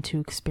loved and to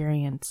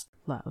experience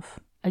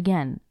love.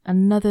 Again,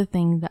 another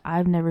thing that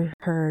I've never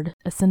heard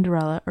a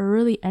Cinderella or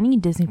really any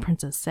Disney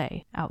princess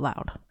say out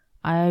loud.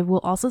 I will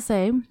also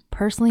say,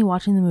 personally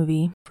watching the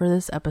movie for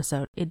this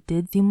episode, it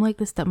did seem like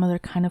the stepmother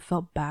kind of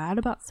felt bad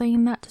about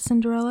saying that to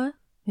Cinderella.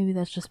 Maybe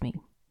that's just me.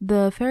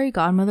 The fairy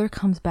godmother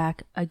comes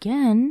back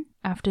again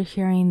after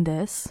hearing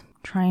this,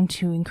 trying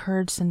to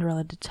encourage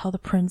Cinderella to tell the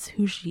prince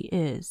who she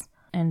is.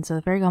 And so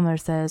the fairy godmother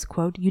says,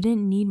 quote, "You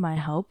didn't need my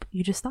help,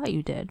 you just thought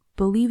you did.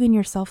 Believe in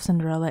yourself,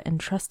 Cinderella, and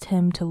trust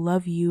him to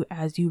love you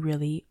as you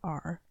really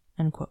are,"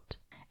 end quote.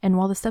 And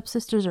while the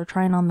stepsisters are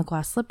trying on the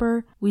glass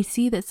slipper, we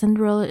see that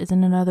Cinderella is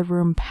in another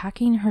room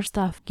packing her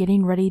stuff,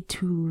 getting ready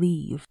to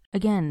leave.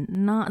 Again,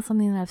 not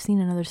something that I've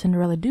seen another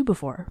Cinderella do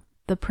before.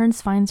 The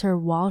prince finds her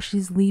while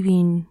she's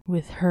leaving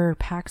with her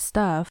packed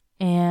stuff,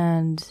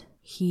 and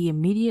he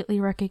immediately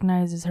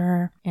recognizes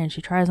her, and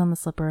she tries on the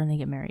slipper and they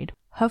get married.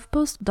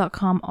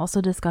 HuffPost.com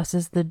also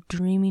discusses the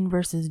dreaming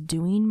versus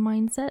doing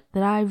mindset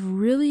that I've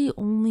really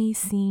only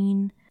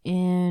seen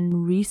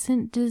in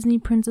recent Disney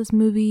princess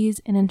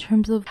movies, and in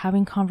terms of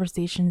having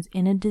conversations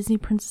in a Disney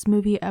princess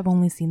movie, I've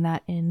only seen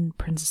that in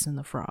Princess and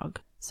the Frog.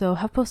 So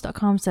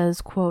HuffPost.com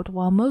says, quote,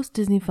 "While most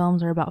Disney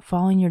films are about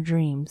following your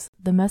dreams,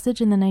 the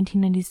message in the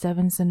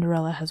 1997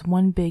 Cinderella has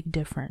one big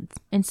difference.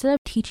 Instead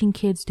of teaching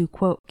kids to,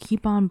 quote,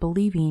 keep on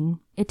believing,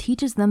 it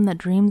teaches them that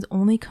dreams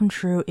only come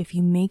true if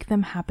you make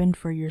them happen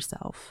for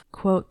yourself.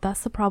 Quote,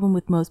 that's the problem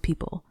with most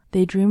people.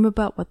 They dream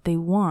about what they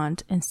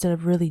want instead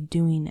of really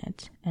doing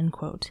it," end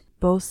quote.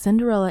 Both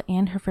Cinderella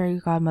and her fairy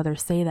godmother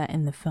say that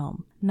in the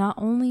film. Not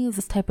only is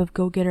this type of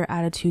go-getter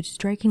attitude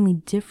strikingly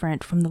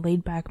different from the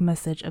laid-back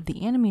message of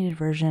the animated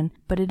version,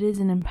 but it is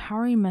an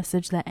empowering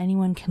message that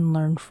anyone can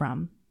learn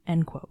from,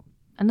 end quote.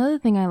 Another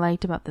thing I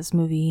liked about this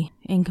movie,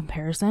 in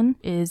comparison,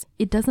 is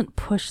it doesn't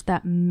push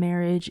that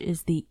marriage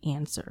is the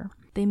answer.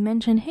 They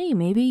mention, hey,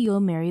 maybe you'll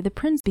marry the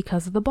prince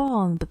because of the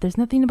ball, but there's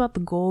nothing about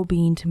the goal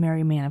being to marry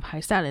a man of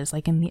high status,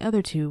 like in the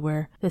other two,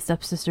 where the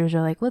stepsisters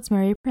are like, let's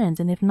marry a prince,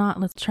 and if not,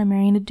 let's try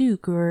marrying a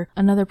duke or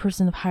another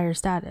person of higher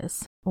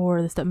status.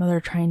 Or the stepmother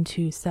trying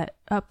to set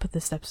up the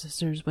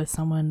stepsisters with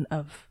someone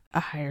of a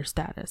higher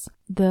status.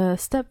 The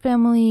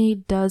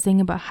stepfamily does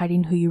think about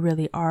hiding who you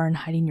really are and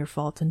hiding your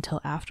faults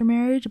until after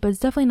marriage, but it's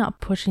definitely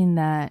not pushing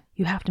that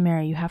you have to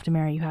marry, you have to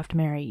marry, you have to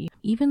marry.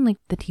 Even like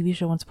the TV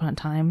show Once Upon a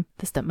Time,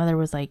 the stepmother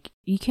was like,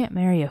 you can't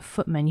marry a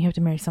footman, you have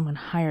to marry someone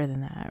higher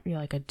than that. You're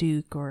like a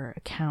duke or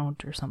a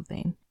count or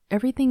something.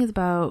 Everything is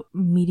about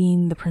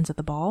meeting the prince at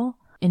the ball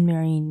and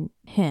marrying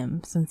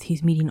him, since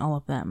he's meeting all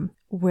of them.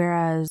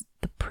 Whereas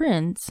the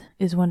prince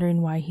is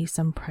wondering why he's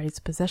some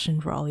prized possession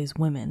for all these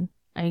women.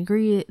 I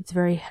agree it's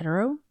very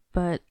hetero,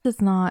 but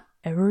it's not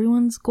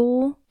everyone's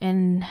goal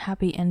and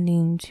happy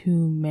ending to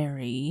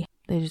marry.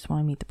 They just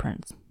want to meet the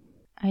prince.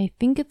 I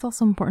think it's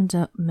also important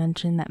to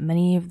mention that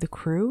many of the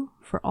crew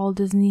for all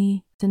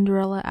Disney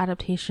Cinderella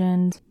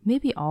adaptations,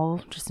 maybe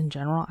all just in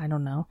general, I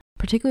don't know,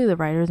 particularly the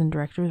writers and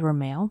directors were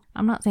male.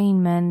 I'm not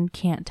saying men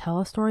can't tell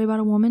a story about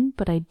a woman,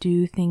 but I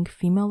do think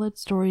female-led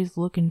stories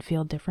look and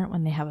feel different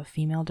when they have a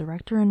female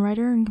director and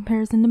writer in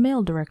comparison to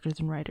male directors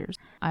and writers.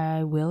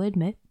 I will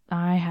admit,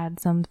 I had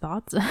some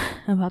thoughts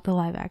about the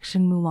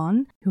live-action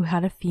Mulan, who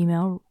had a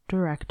female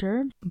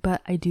director,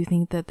 but I do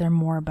think that they're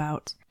more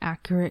about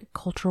accurate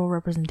cultural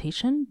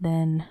representation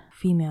than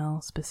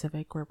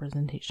female-specific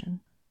representation.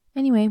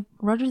 Anyway,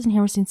 Rodgers and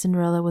Hammerstein's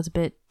Cinderella was a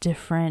bit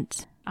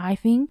different, I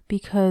think,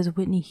 because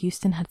Whitney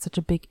Houston had such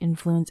a big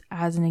influence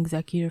as an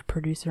executive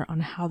producer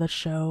on how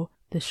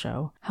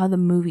how the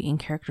movie and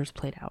characters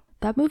played out.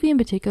 That movie in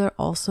particular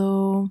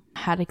also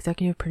had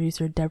executive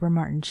producer Deborah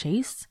Martin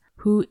Chase,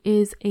 who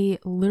is a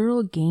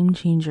literal game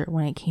changer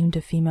when it came to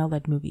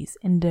female-led movies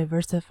and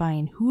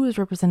diversifying who is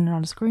represented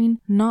on screen,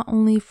 not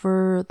only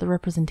for the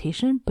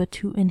representation, but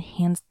to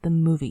enhance the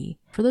movie.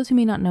 For those who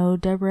may not know,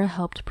 Deborah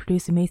helped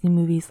produce amazing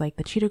movies like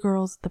The Cheetah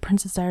Girls, The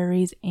Princess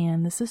Diaries,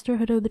 and The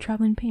Sisterhood of the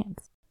Traveling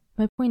Pants.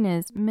 My point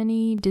is,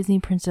 many Disney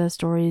princess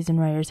stories and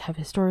writers have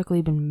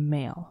historically been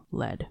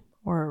male-led,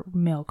 or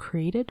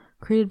male-created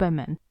by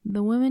men.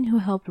 The women who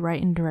helped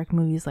write and direct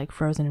movies like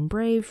Frozen and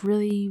Brave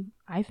really,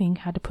 I think,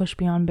 had to push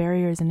beyond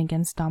barriers and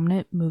against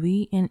dominant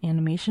movie and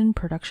animation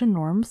production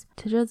norms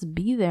to just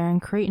be there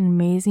and create an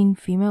amazing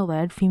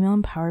female-led,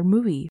 female-empowered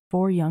movie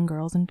for young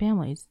girls and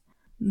families.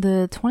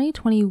 The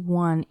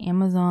 2021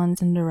 Amazon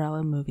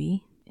Cinderella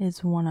movie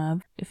is one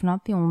of, if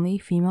not the only,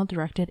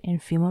 female-directed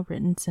and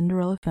female-written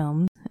Cinderella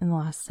films in the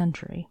last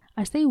century.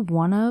 I say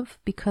one of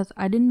because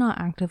I did not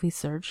actively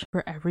search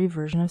for every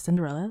version of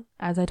Cinderella.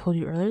 As I told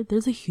you earlier,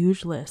 there's a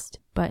huge list.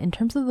 But in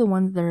terms of the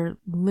ones that are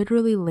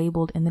literally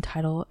labeled in the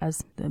title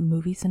as the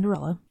movie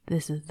Cinderella,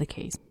 this is the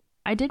case.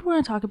 I did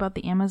want to talk about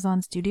the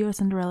Amazon Studio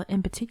Cinderella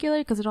in particular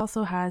because it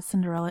also has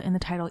Cinderella in the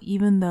title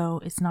even though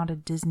it's not a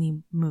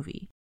Disney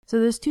movie. So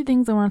there's two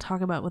things I want to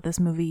talk about with this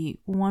movie.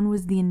 One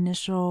was the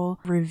initial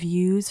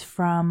reviews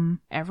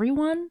from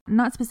everyone,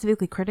 not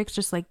specifically critics,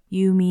 just like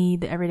you, me,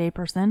 the everyday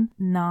person,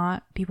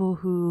 not people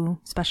who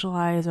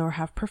specialize or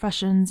have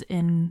professions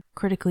in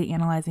critically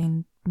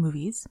analyzing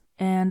movies.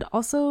 And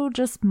also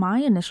just my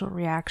initial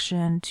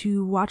reaction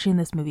to watching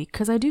this movie,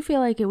 because I do feel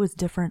like it was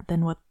different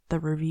than what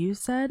the reviews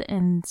said.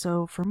 And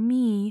so for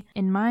me,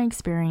 in my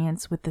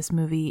experience with this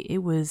movie, it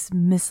was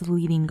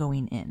misleading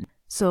going in.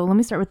 So let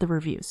me start with the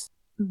reviews.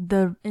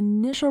 The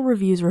initial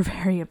reviews were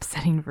very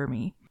upsetting for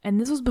me. And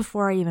this was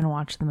before I even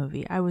watched the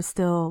movie. I was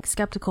still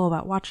skeptical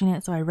about watching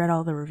it, so I read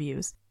all the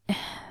reviews.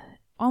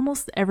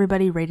 Almost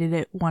everybody rated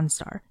it 1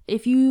 star.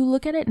 If you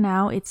look at it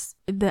now,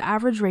 the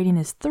average rating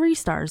is 3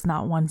 stars,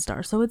 not 1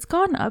 star. So it's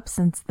gone up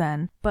since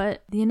then.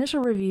 But the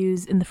initial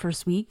reviews in the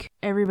first week,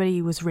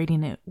 everybody was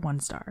rating it 1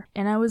 star.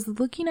 And I was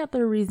looking at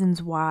the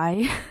reasons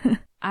why.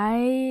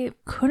 I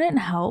couldn't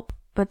help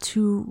but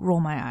to roll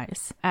my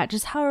eyes at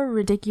just how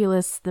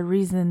ridiculous the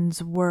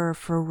reasons were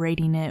for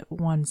rating it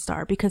 1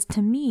 star. Because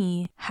to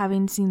me,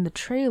 having seen the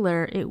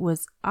trailer, it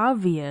was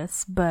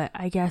obvious, but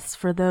I guess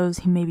for those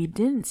who maybe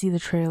didn't see the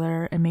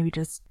trailer and maybe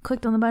just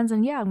clicked on the buttons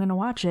and I'm gonna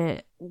watch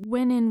it,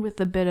 went in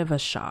with a bit of a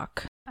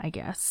shock, I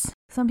guess.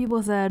 Some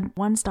people said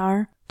 1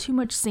 star, too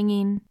much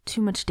singing,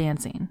 too much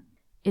dancing.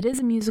 It is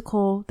a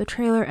musical. The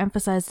trailer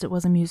emphasized it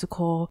was a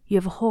musical. You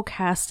have a whole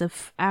cast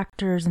of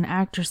actors and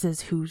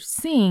actresses who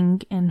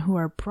sing and who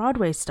are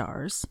Broadway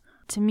stars.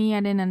 to me, I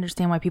didn't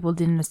understand why people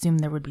didn't assume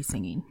there would be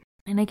singing.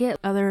 And I get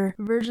other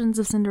versions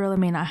of Cinderella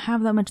may not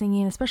have that much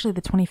singing, especially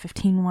the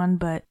 2015 one,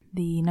 but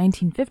the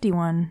 1950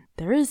 one,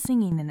 there is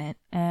singing in it,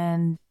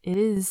 and it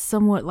is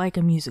somewhat like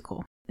a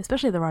musical,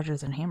 especially the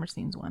Rodgers and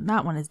Hammerstein's one.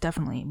 That one is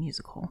definitely a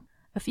musical.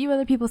 A few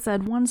other people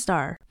said 1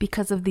 star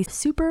because of the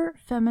super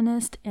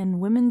feminist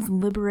and women's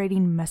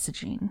liberating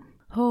messaging.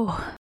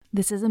 Oh,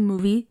 this is a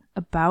movie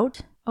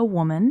about a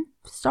woman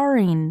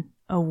starring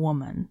a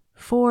woman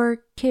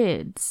for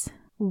kids.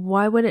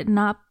 Why would it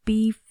not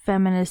be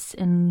feminist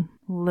and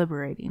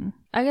liberating?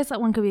 I guess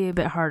that one could be a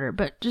bit harder,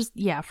 but just,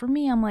 yeah, for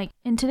me, I'm like,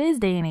 in today's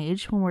day and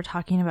age, when we're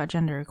talking about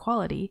gender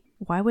equality,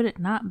 why would it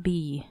not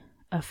be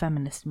a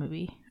feminist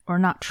movie? Or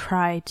not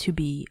try to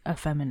be a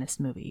feminist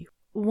movie?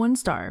 1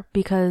 star,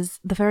 because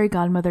the fairy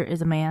godmother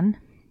is a man.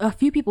 A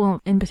few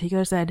people in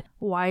particular said,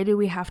 why do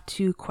we have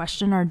to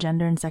question our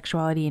gender and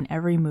sexuality in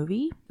every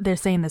movie? They're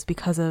saying this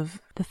because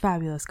of the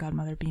fabulous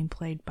godmother being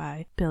played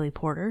by Billy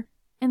Porter.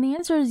 And the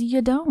answer is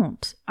you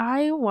don't.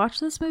 I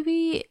watched this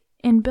movie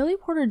and Billy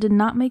Porter did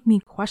not make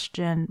me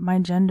question my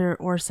gender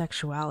or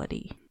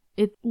sexuality.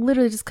 It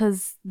literally just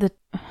because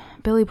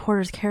Billy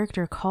Porter's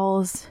character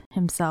calls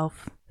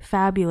himself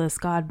fabulous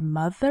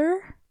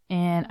godmother,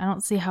 and I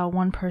don't see how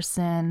one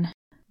person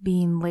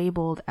being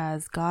labeled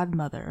as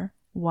godmother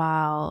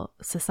while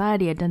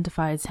society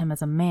identifies him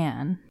as a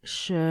man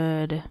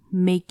should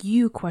make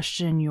you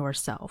question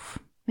yourself.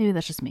 Maybe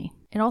that's just me.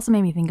 It also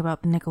made me think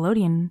about the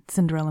Nickelodeon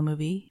Cinderella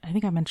movie. I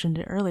think I mentioned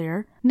it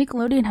earlier.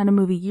 Nickelodeon had a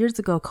movie years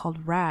ago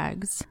called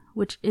Rags,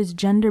 which is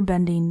gender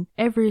bending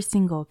every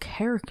single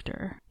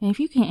character. And if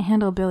you can't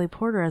handle Billy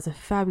Porter as a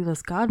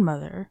fabulous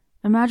godmother,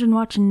 imagine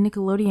watching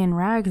Nickelodeon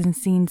Rags and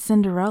seeing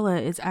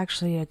Cinderella is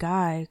actually a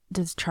guy.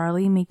 Does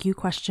Charlie make you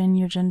question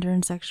your gender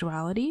and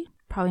sexuality?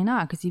 Probably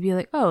not, because you'd be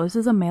like, oh, this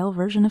is a male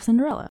version of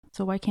Cinderella,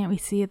 so why can't we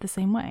see it the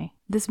same way?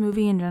 This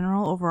movie in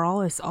general,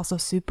 overall, is also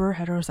super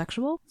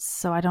heterosexual,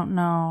 so I don't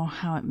know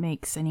how it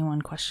makes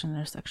anyone question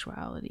their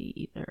sexuality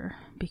either,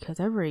 because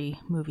every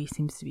movie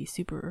seems to be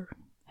super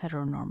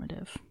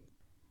heteronormative.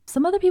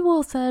 Some other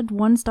people said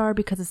 1 star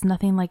because it's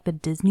nothing like the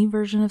Disney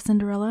version of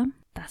Cinderella.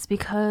 That's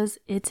because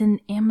it's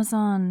an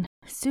Amazon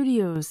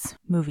Studios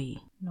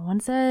movie. No one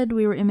said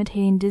we were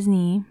imitating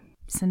Disney.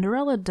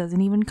 Cinderella doesn't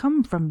even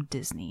come from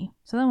Disney.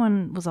 So that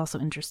one was also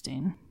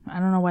interesting. I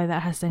don't know why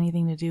that has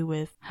anything to do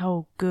with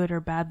how good or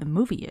bad the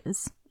movie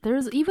is.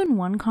 There's even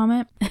one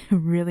comment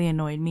really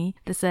annoyed me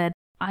that said,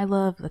 I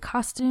love the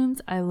costumes,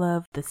 I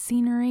love the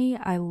scenery,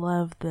 I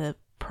love the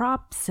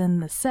props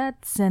and the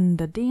sets and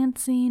the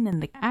dancing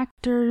and the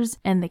actors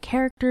and the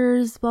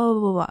characters, blah, blah,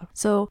 blah, blah.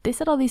 So they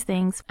said all these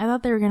things. I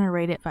thought they were going to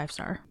rate it 5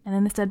 star. And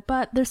then they said,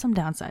 but there's some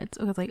downsides.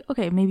 I was like,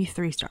 okay, maybe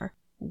 3 star.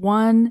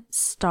 1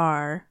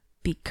 star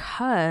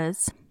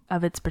because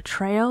of its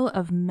portrayal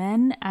of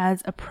men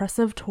as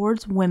oppressive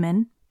towards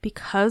women,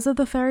 because of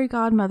the fairy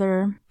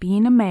godmother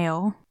being a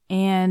male,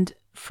 and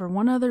for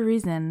one other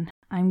reason,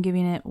 I'm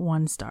giving it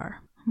 1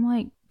 star. I'm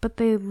like, but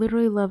they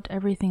literally loved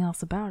everything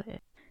else about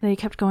it. They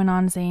kept going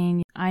on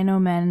saying, I know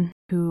men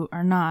who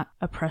are not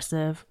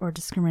oppressive or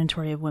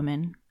discriminatory of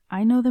women.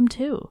 I know them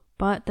too.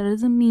 But that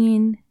doesn't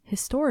mean,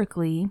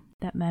 historically,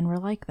 that men were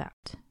like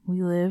that.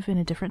 We live in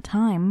a different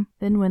time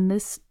than when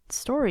this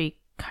story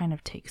kind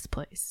of takes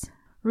place.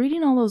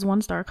 Reading all those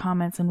 1 star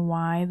comments and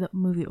why the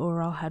movie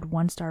overall had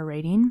 1 star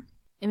rating,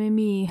 it made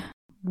me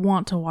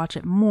want to watch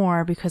it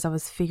more because I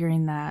was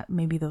figuring that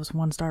maybe those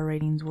 1 star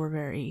ratings were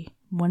very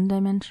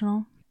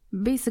one-dimensional.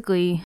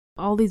 Basically,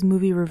 all these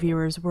movie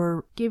reviewers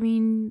were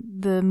giving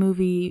the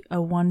movie a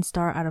 1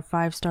 star out of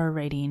 5 star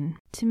rating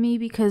to me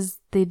because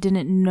they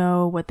didn't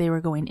know what they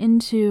were going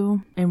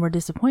into and were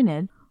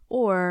disappointed,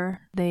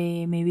 or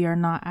they maybe are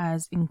not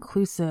as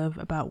inclusive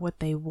about what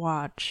they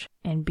watch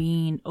and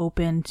being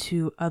open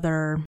to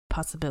other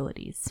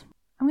possibilities.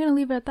 I'm going to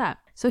leave it at that.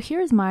 So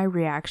here's my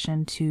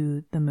reaction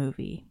to the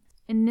movie.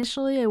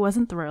 Initially, I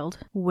wasn't thrilled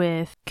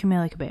with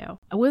Camila Cabello.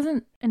 I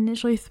wasn't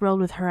initially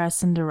thrilled with her as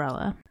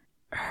Cinderella.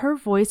 Her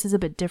voice is a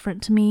bit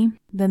different to me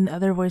than the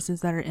other voices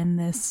that are in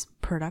this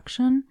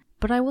production,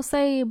 but I will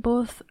say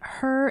both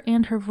her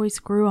and her voice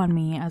grew on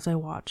me as I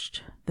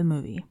watched the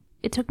movie.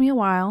 It took me a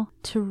while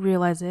to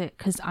realize it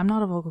because I'm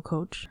not a vocal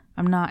coach.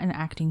 I'm not an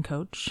acting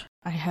coach.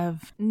 I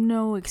have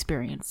no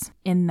experience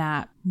in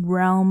that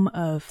realm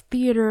of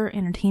theater,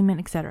 entertainment,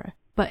 etc.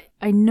 But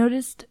I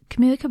noticed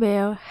Camila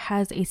Cabello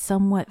has a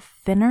somewhat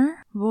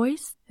thinner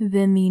voice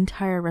than the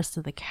entire rest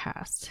of the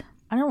cast.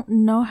 I don't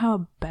know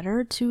how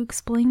better to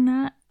explain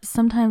that.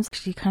 Sometimes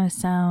she kind of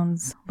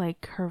sounds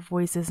like her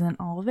voice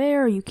isn't all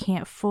there. You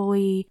can't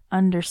fully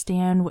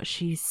understand what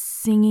she's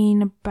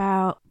singing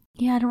about.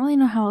 Yeah, I don't really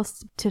know how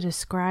else to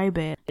describe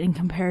it. In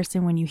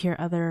comparison, when you hear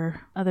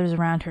others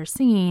around her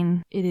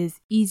singing, it is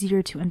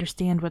easier to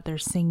understand what they're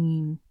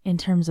singing in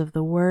terms of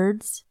the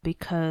words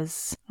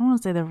because I don't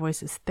want to say their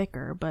voice is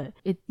thicker, but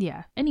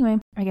yeah. Anyway,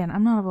 again,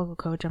 I'm not a vocal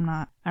coach.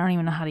 I don't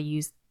even know how to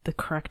use the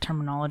correct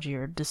terminology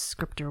or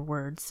descriptor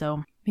words,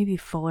 so maybe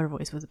fuller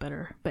voice was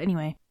better. But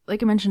anyway,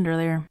 like I mentioned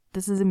earlier,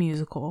 this is a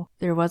musical.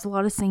 There was a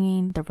lot of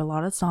singing, there were a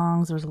lot of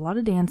songs, there was a lot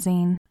of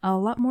dancing. A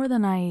lot more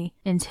than I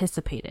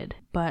anticipated,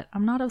 but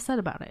I'm not upset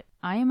about it.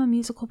 I am a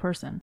musical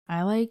person.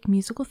 I like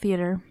musical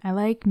theater. I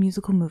like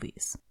musical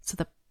movies. So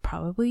that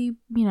probably,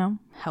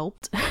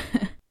 helped.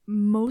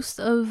 Most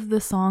of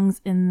the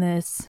songs in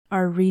this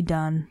are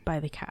redone by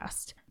the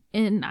cast.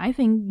 And I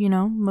think,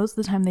 most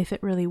of the time they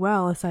fit really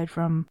well, aside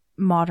from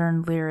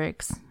modern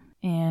lyrics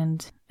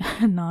and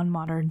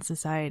non-modern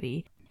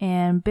society.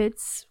 And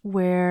bits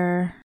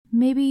where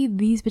maybe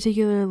these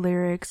particular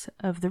lyrics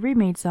of the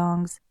remade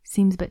songs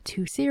seems a bit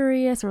too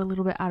serious or a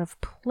little bit out of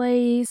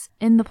place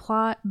in the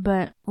plot,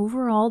 but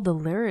overall the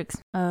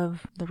lyrics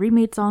of the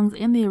remade songs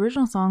and the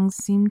original songs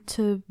seem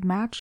to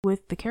match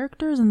with the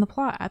characters and the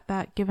plot at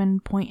that given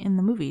point in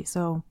the movie.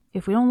 So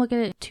if we don't look at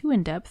it too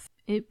in depth,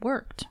 it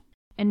worked.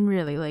 And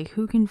really,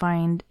 who can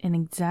find an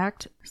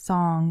exact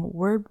song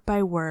word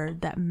by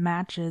word that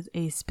matches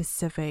a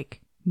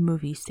specific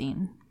movie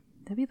scene?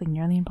 That'd be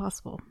nearly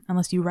impossible,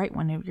 unless you write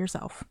one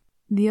yourself.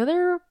 The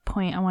other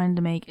point I wanted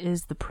to make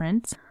is the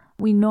prince.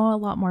 We know a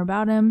lot more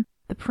about him.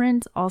 The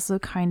prince also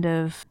kind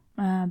of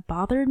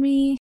bothered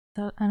me.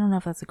 I don't know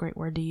if that's a great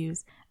word to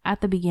use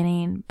at the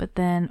beginning, but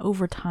then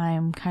over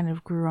time kind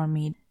of grew on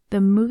me.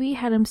 The movie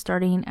had him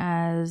starting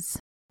as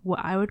what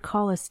I would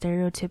call a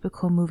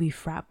stereotypical movie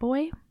frat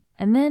boy.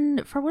 And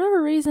then, for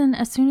whatever reason,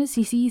 as soon as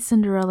he sees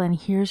Cinderella and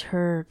hears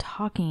her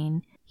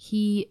talking,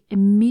 he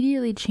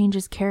immediately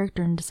changes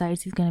character and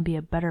decides he's going to be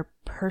a better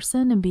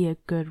person and be a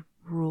good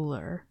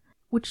ruler.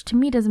 Which to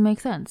me doesn't make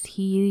sense.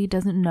 He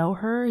doesn't know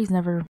her, he's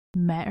never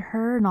met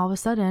her, and all of a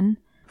sudden,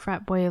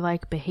 frat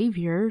boy-like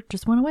behavior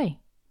just went away.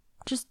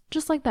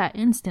 Just like that,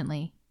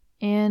 instantly.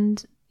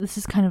 And this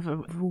is kind of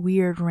a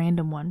weird,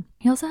 random one.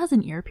 He also has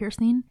an ear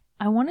piercing.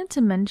 I wanted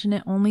to mention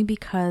it only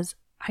because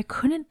I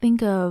couldn't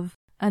think of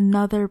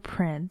another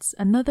prince,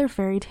 another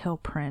fairy tale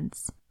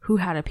prince who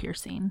had a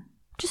piercing.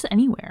 Just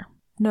anywhere.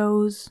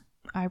 Nose,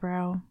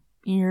 eyebrow,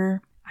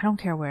 ear, I don't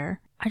care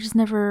where. I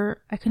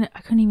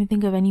couldn't even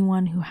think of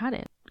anyone who had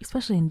it,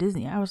 especially in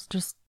Disney.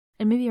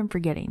 And maybe I'm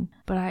forgetting,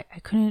 but I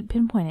couldn't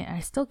pinpoint it. I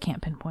still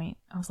can't pinpoint.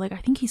 I was like, I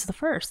think he's the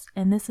first,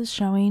 and this is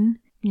showing,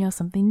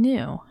 something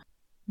new.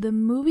 The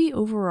movie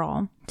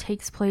overall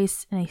takes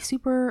place in a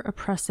super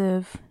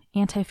oppressive,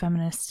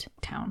 anti-feminist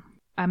town.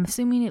 I'm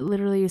assuming it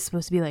literally is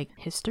supposed to be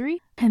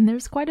history, and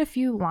there's quite a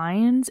few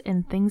lines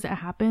and things that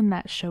happen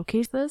that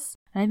showcase this.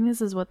 And I think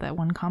this is what that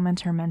one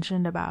commenter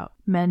mentioned about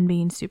men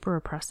being super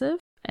oppressive,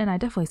 and I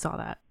definitely saw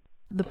that.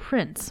 The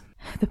prince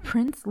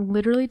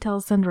literally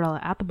tells Cinderella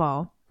at the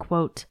ball,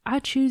 quote, "I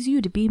choose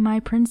you to be my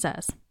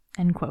princess,"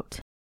 end quote.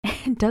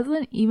 And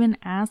doesn't even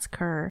ask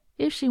her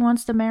if she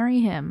wants to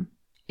marry him.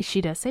 She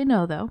does say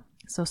no though,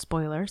 so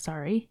spoiler,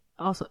 sorry.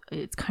 Also,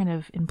 it's kind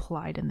of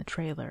implied in the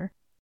trailer.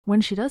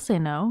 When she does say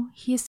no,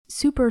 he is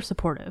super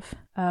supportive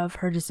of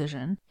her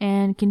decision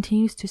and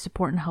continues to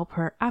support and help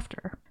her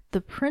after.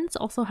 The prince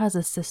also has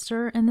a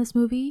sister in this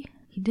movie.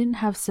 He didn't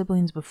have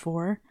siblings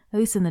before, at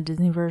least in the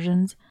Disney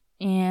versions,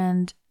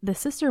 and the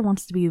sister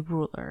wants to be a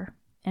ruler.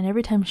 And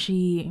every time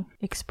she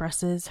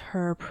expresses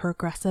her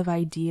progressive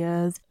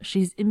ideas,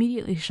 she's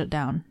immediately shut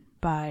down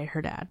by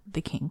her dad,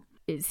 the king.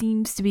 It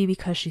seems to be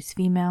because she's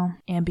female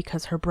and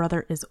because her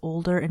brother is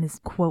older and is,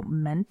 quote,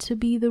 meant to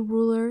be the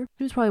ruler.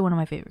 She was probably one of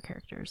my favorite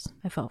characters.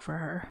 I felt for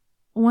her.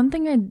 One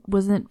thing I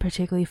wasn't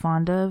particularly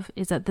fond of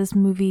is that this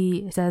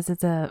movie says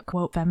it's a,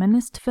 quote,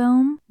 feminist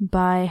film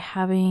by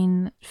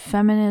having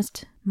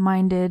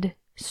feminist-minded,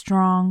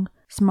 strong,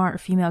 smart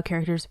female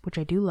characters, which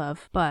I do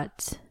love,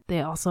 but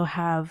they also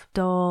have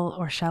dull,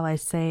 or shall I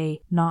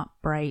say, not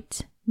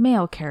bright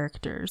male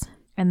characters,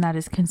 and that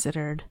is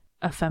considered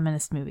a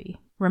feminist movie.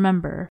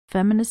 Remember,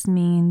 feminist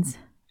means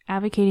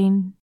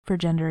advocating for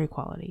gender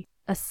equality.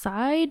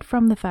 Aside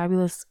from the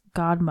fabulous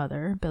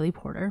godmother, Billy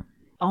Porter,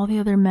 all the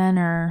other men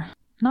are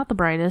not the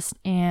brightest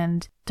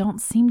and don't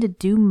seem to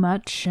do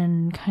much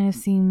and kind of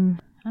seem,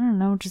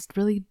 just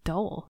really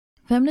dull.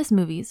 Feminist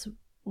movies,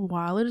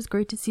 while it is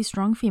great to see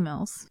strong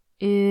females,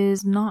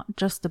 is not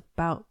just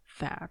about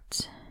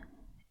that.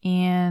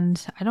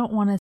 And I don't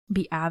want to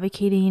be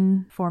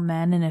advocating for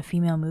men in a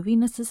female movie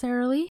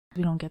necessarily.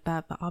 We don't get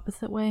that the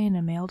opposite way in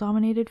a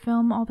male-dominated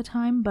film all the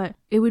time, but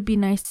it would be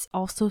nice to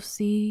also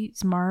see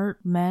smart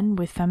men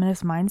with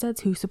feminist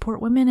mindsets who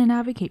support women and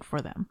advocate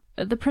for them.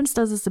 The prince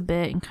does this a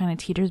bit and kind of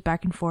teeters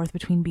back and forth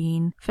between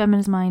being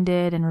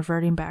feminist-minded and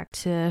reverting back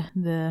to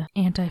the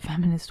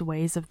anti-feminist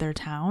ways of their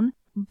town.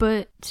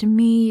 But to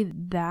me,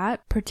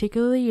 that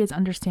particularly is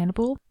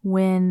understandable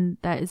when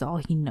that is all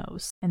he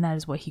knows, and that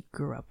is what he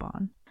grew up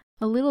on.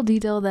 A little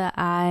detail that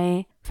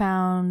I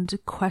found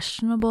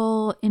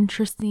questionable,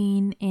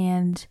 interesting,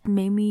 and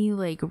made me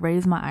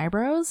raise my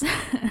eyebrows.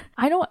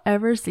 I don't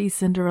ever see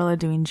Cinderella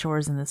doing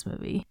chores in this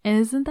movie. And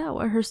isn't that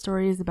what her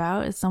story is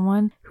about? Is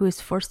someone who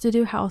is forced to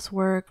do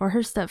housework for her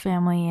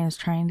stepfamily and is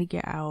trying to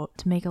get out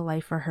to make a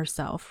life for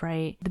herself,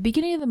 right? The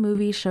beginning of the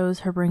movie shows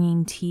her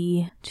bringing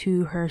tea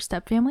to her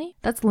stepfamily.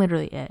 That's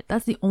literally it.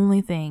 That's the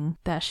only thing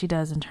that she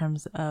does in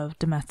terms of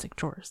domestic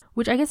chores,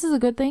 which I guess is a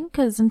good thing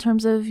because in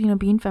terms of,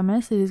 being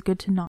feminist, it is good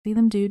to not see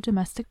them do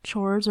domestic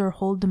chores chores or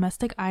hold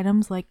domestic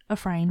items like a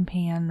frying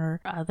pan or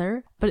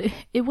other. But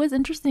it was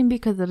interesting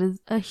because it is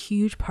a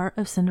huge part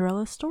of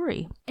Cinderella's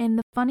story. And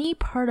the funny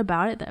part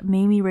about it that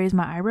made me raise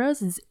my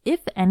eyebrows is, if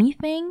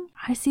anything,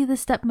 I see the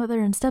stepmother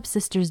and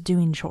stepsisters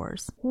doing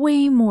chores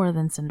way more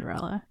than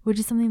Cinderella, which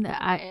is something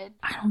that I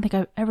don't think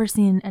I've ever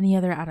seen in any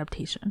other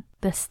adaptation.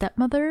 The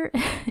stepmother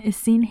is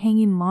seen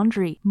hanging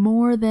laundry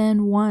more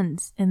than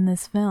once in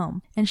this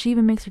film, and she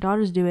even makes her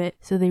daughters do it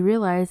so they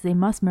realize they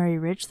must marry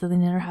rich so they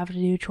never have to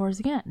do chores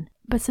again.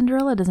 But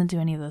Cinderella doesn't do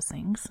any of those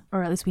things,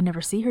 or at least we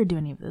never see her do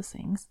any of those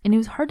things. And it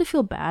was hard to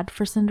feel bad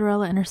for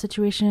Cinderella in her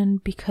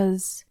situation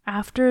because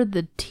after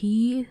the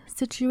tea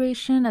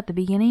situation at the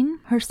beginning,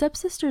 her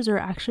stepsisters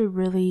are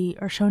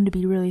shown to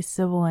be really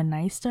civil and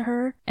nice to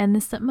her. And the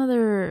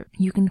stepmother,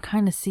 you can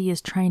kind of see, is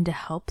trying to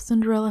help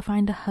Cinderella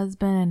find a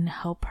husband and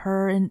help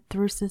her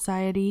through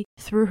society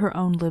through her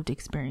own lived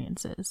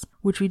experiences,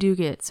 which we do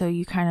get. So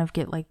you kind of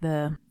get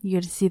you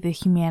get to see the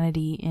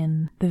humanity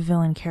in the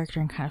villain character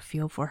and kind of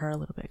feel for her a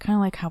little bit, kind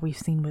of like how we've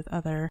seen with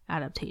other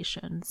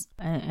adaptations,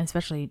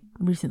 especially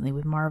recently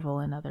with Marvel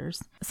and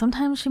others.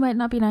 Sometimes she might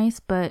not be nice,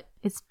 but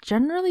it's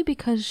generally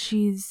because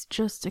she's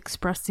just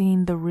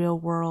expressing the real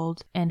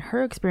world and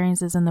her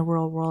experiences in the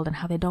real world and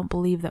how they don't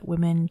believe that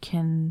women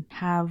can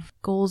have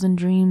goals and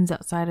dreams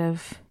outside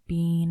of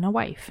being a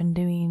wife and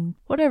doing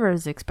whatever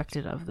is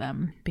expected of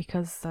them,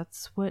 because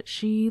that's what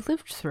she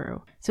lived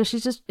through. So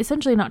she's just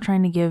essentially not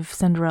trying to give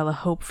Cinderella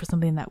hope for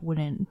something that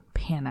wouldn't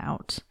pan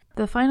out.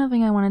 The final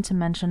thing I wanted to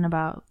mention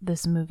about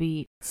this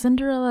movie,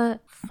 Cinderella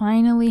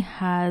finally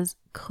has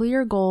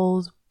clear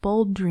goals,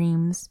 bold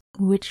dreams,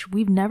 which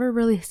we've never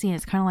really seen.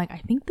 It's kind of like, I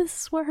think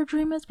this is what her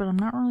dream is, but I'm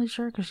not really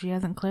sure because she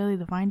hasn't clearly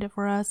defined it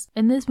for us.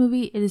 In this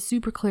movie, it is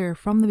super clear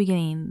from the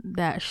beginning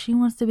that she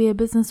wants to be a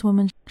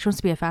businesswoman. She wants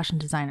to be a fashion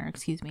designer,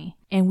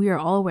 and we are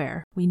all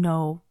aware. We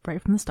know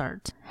right from the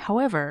start.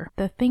 However,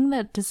 the thing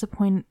that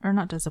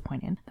not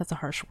disappointed, that's a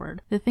harsh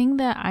word. The thing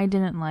that I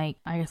didn't like,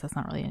 I guess that's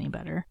not really any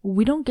better.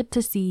 We don't get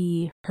to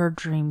see her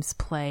dreams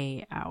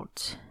play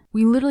out.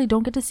 We literally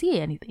don't get to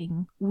see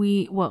anything.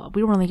 We don't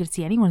really get to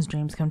see anyone's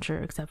dreams come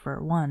true except for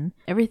one.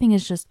 Everything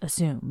is just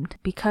assumed.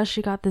 Because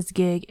she got this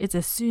gig, it's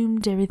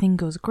assumed everything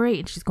goes great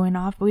and she's going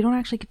off, but we don't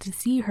actually get to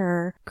see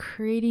her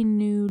creating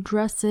new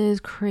dresses,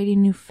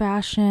 creating new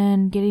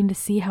fashion, getting to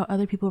see how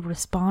other people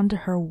respond to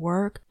her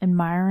work,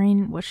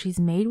 admiring what she's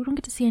made. We don't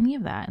get to see any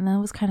of that, and that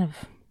was kind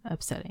of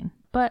upsetting.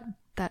 But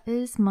that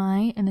is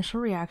my initial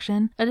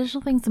reaction.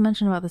 Additional things to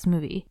mention about this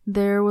movie.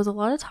 There was a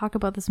lot of talk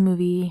about this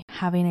movie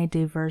having a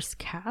diverse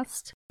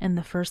cast and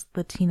the first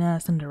Latina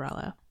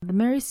Cinderella. The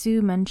Mary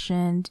Sue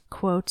mentioned,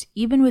 quote,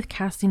 even with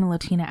casting a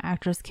Latina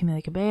actress,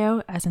 Camila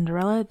Cabello, as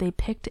Cinderella, they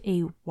picked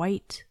a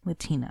white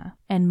Latina,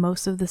 and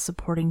most of the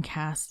supporting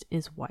cast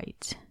is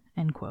white,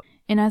 end quote.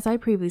 And as I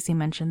previously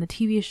mentioned, the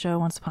TV show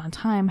Once Upon a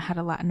Time had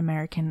a Latin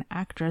American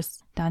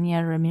actress,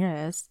 Dania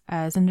Ramirez,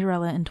 as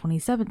Cinderella in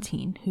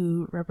 2017,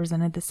 who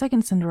represented the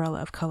second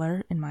Cinderella of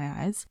color in my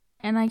eyes.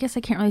 And I guess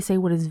I can't really say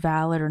what is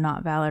valid or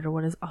not valid, or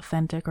what is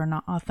authentic or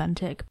not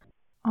authentic.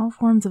 All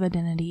forms of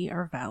identity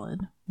are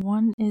valid.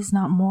 One is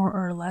not more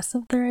or less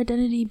of their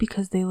identity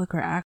because they look or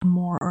act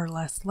more or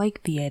less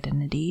like the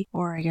identity,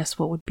 or I guess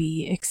what would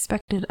be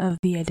expected of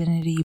the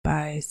identity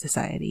by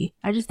society.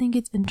 I just think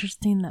it's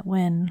interesting that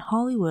when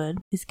Hollywood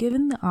is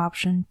given the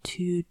option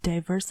to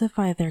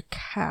diversify their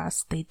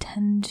cast, they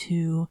tend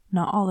to,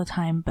 not all the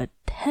time, but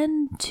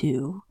tend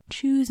to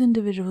choose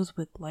individuals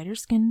with lighter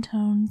skin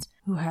tones,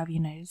 who have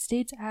United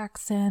States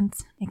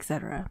accents,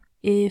 etc.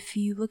 If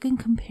you look and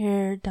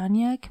compare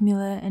Dania,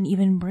 Camila, and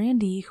even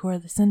Brandy, who are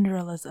the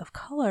Cinderellas of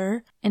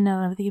color, and now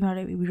that I'm thinking about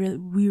it,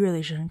 we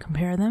really shouldn't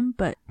compare them,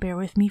 but bear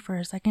with me for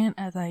a second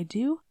as I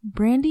do.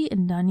 Brandy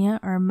and Dania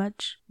are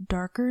much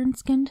darker in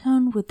skin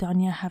tone, with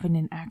Dania having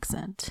an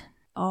accent.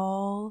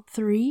 All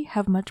three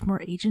have much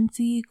more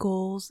agency,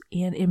 goals,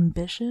 and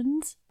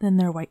ambitions than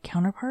their white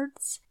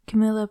counterparts.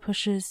 Camila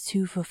pushes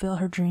to fulfill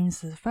her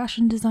dreams as a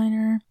fashion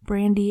designer.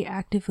 Brandy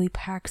actively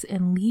packs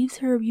and leaves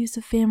her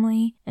abusive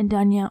family. And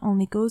Dania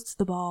only goes to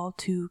the ball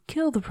to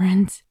kill the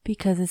prince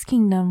because his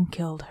kingdom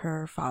killed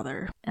her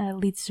father. It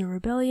leads to a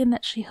rebellion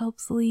that she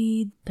helps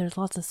lead. There's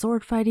lots of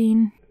sword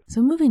fighting.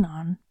 So moving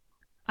on.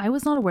 I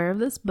was not aware of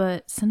this,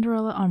 but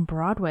Cinderella on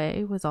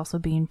Broadway was also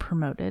being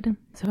promoted.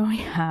 So we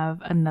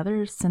have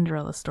another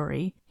Cinderella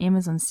story,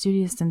 Amazon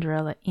Studios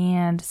Cinderella,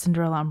 and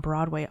Cinderella on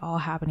Broadway all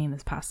happening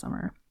this past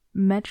summer.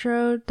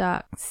 Metro.co.uk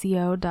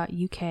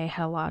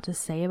had a lot to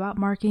say about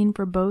marketing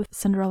for both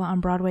Cinderella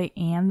on Broadway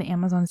and the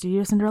Amazon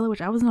Studios Cinderella,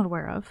 which I was not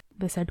aware of.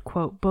 They said,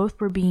 quote,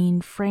 both were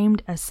being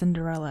framed as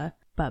Cinderella,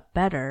 but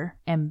better,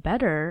 and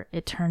better,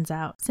 it turns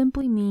out,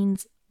 simply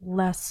means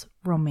less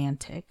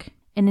romantic.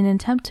 In an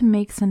attempt to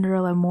make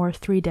Cinderella more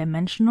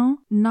three-dimensional,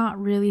 not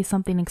really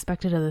something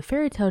expected of the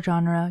fairy tale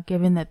genre,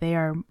 given that they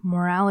are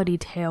morality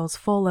tales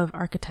full of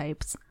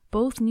archetypes,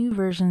 Both new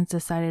versions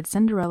decided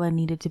Cinderella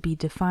needed to be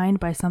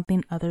defined by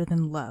something other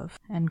than love,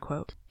 end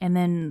quote. And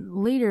then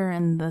later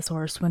in the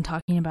source, when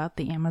talking about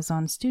the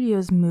Amazon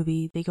Studios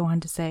movie, they go on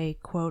to say,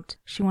 quote,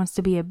 she wants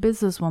to be a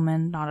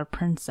businesswoman, not a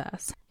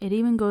princess. It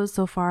even goes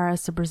so far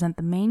as to present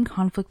the main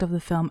conflict of the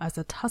film as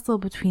a tussle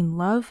between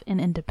love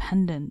and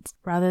independence,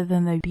 rather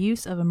than the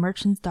abuse of a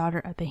merchant's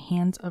daughter at the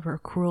hands of her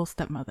cruel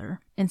stepmother.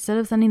 Instead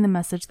of sending the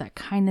message that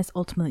kindness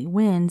ultimately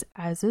wins,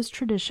 as is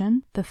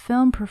tradition, the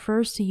film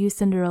prefers to use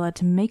Cinderella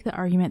to make the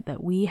argument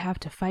that we have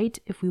to fight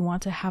if we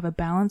want to have a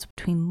balance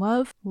between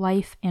love,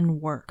 life,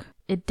 and work.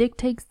 It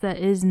dictates that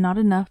it is not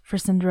enough for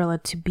Cinderella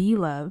to be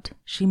loved,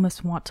 she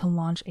must want to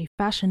launch a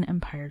fashion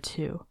empire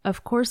too.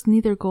 Of course,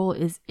 neither goal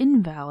is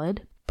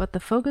invalid, but the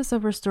focus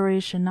of her story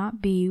should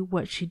not be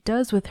what she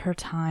does with her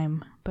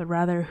time, but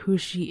rather who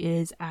she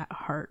is at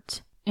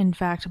heart. In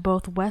fact,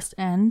 both West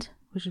End,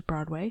 which is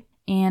Broadway,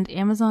 and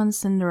Amazon's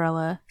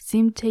Cinderella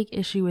seem to take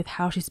issue with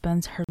how she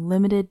spends her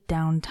limited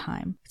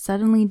downtime.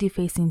 Suddenly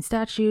defacing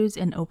statues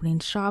and opening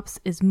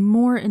shops is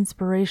more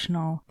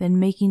inspirational than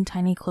making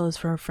tiny clothes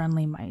for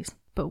friendly mice.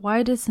 But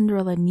why does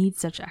Cinderella need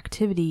such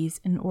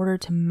activities in order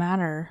to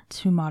matter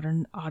to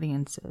modern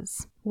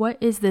audiences? What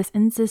is this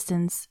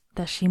insistence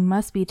that she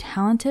must be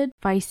talented,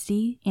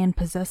 feisty, and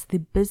possess the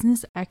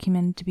business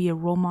acumen to be a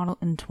role model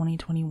in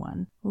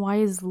 2021? Why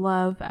is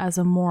love as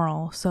a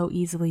moral so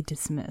easily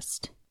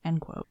dismissed? End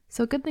quote.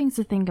 So good things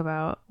to think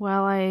about.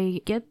 While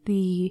I get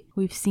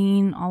we've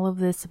seen all of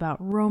this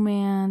about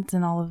romance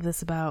and all of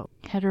this about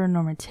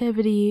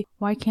heteronormativity,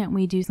 why can't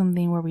we do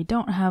something where we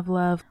don't have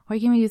love? Why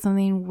can't we do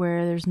something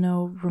where there's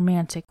no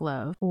romantic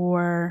love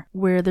or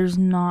where there's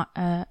not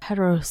a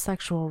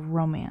heterosexual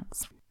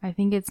romance? I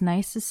think it's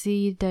nice to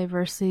see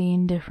diversity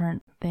in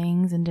different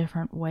things in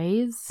different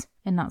ways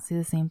and not see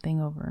the same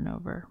thing over and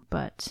over.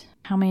 But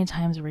how many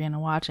times are we going to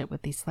watch it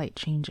with these slight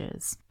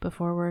changes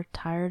before we're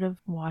tired of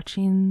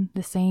watching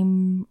the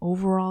same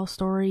overall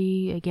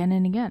story again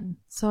and again?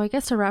 So I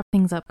guess to wrap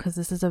things up, because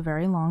this is a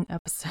very long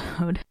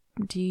episode,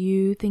 do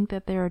you think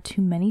that there are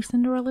too many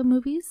Cinderella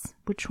movies?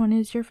 Which one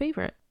is your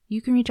favorite?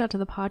 You can reach out to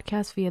the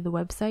podcast via the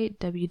website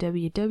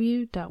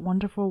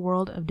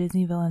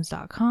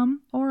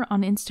www.wonderfulworldofdisneyvillains.com or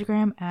on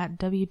Instagram at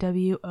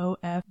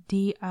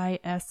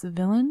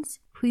wwofdisvillains.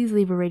 Please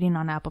leave a rating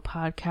on Apple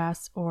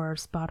Podcasts or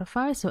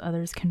Spotify so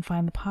others can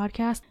find the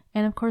podcast.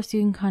 And of course,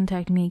 you can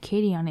contact me,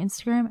 Katie, on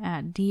Instagram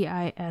at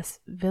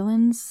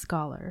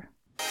disvillainscholar.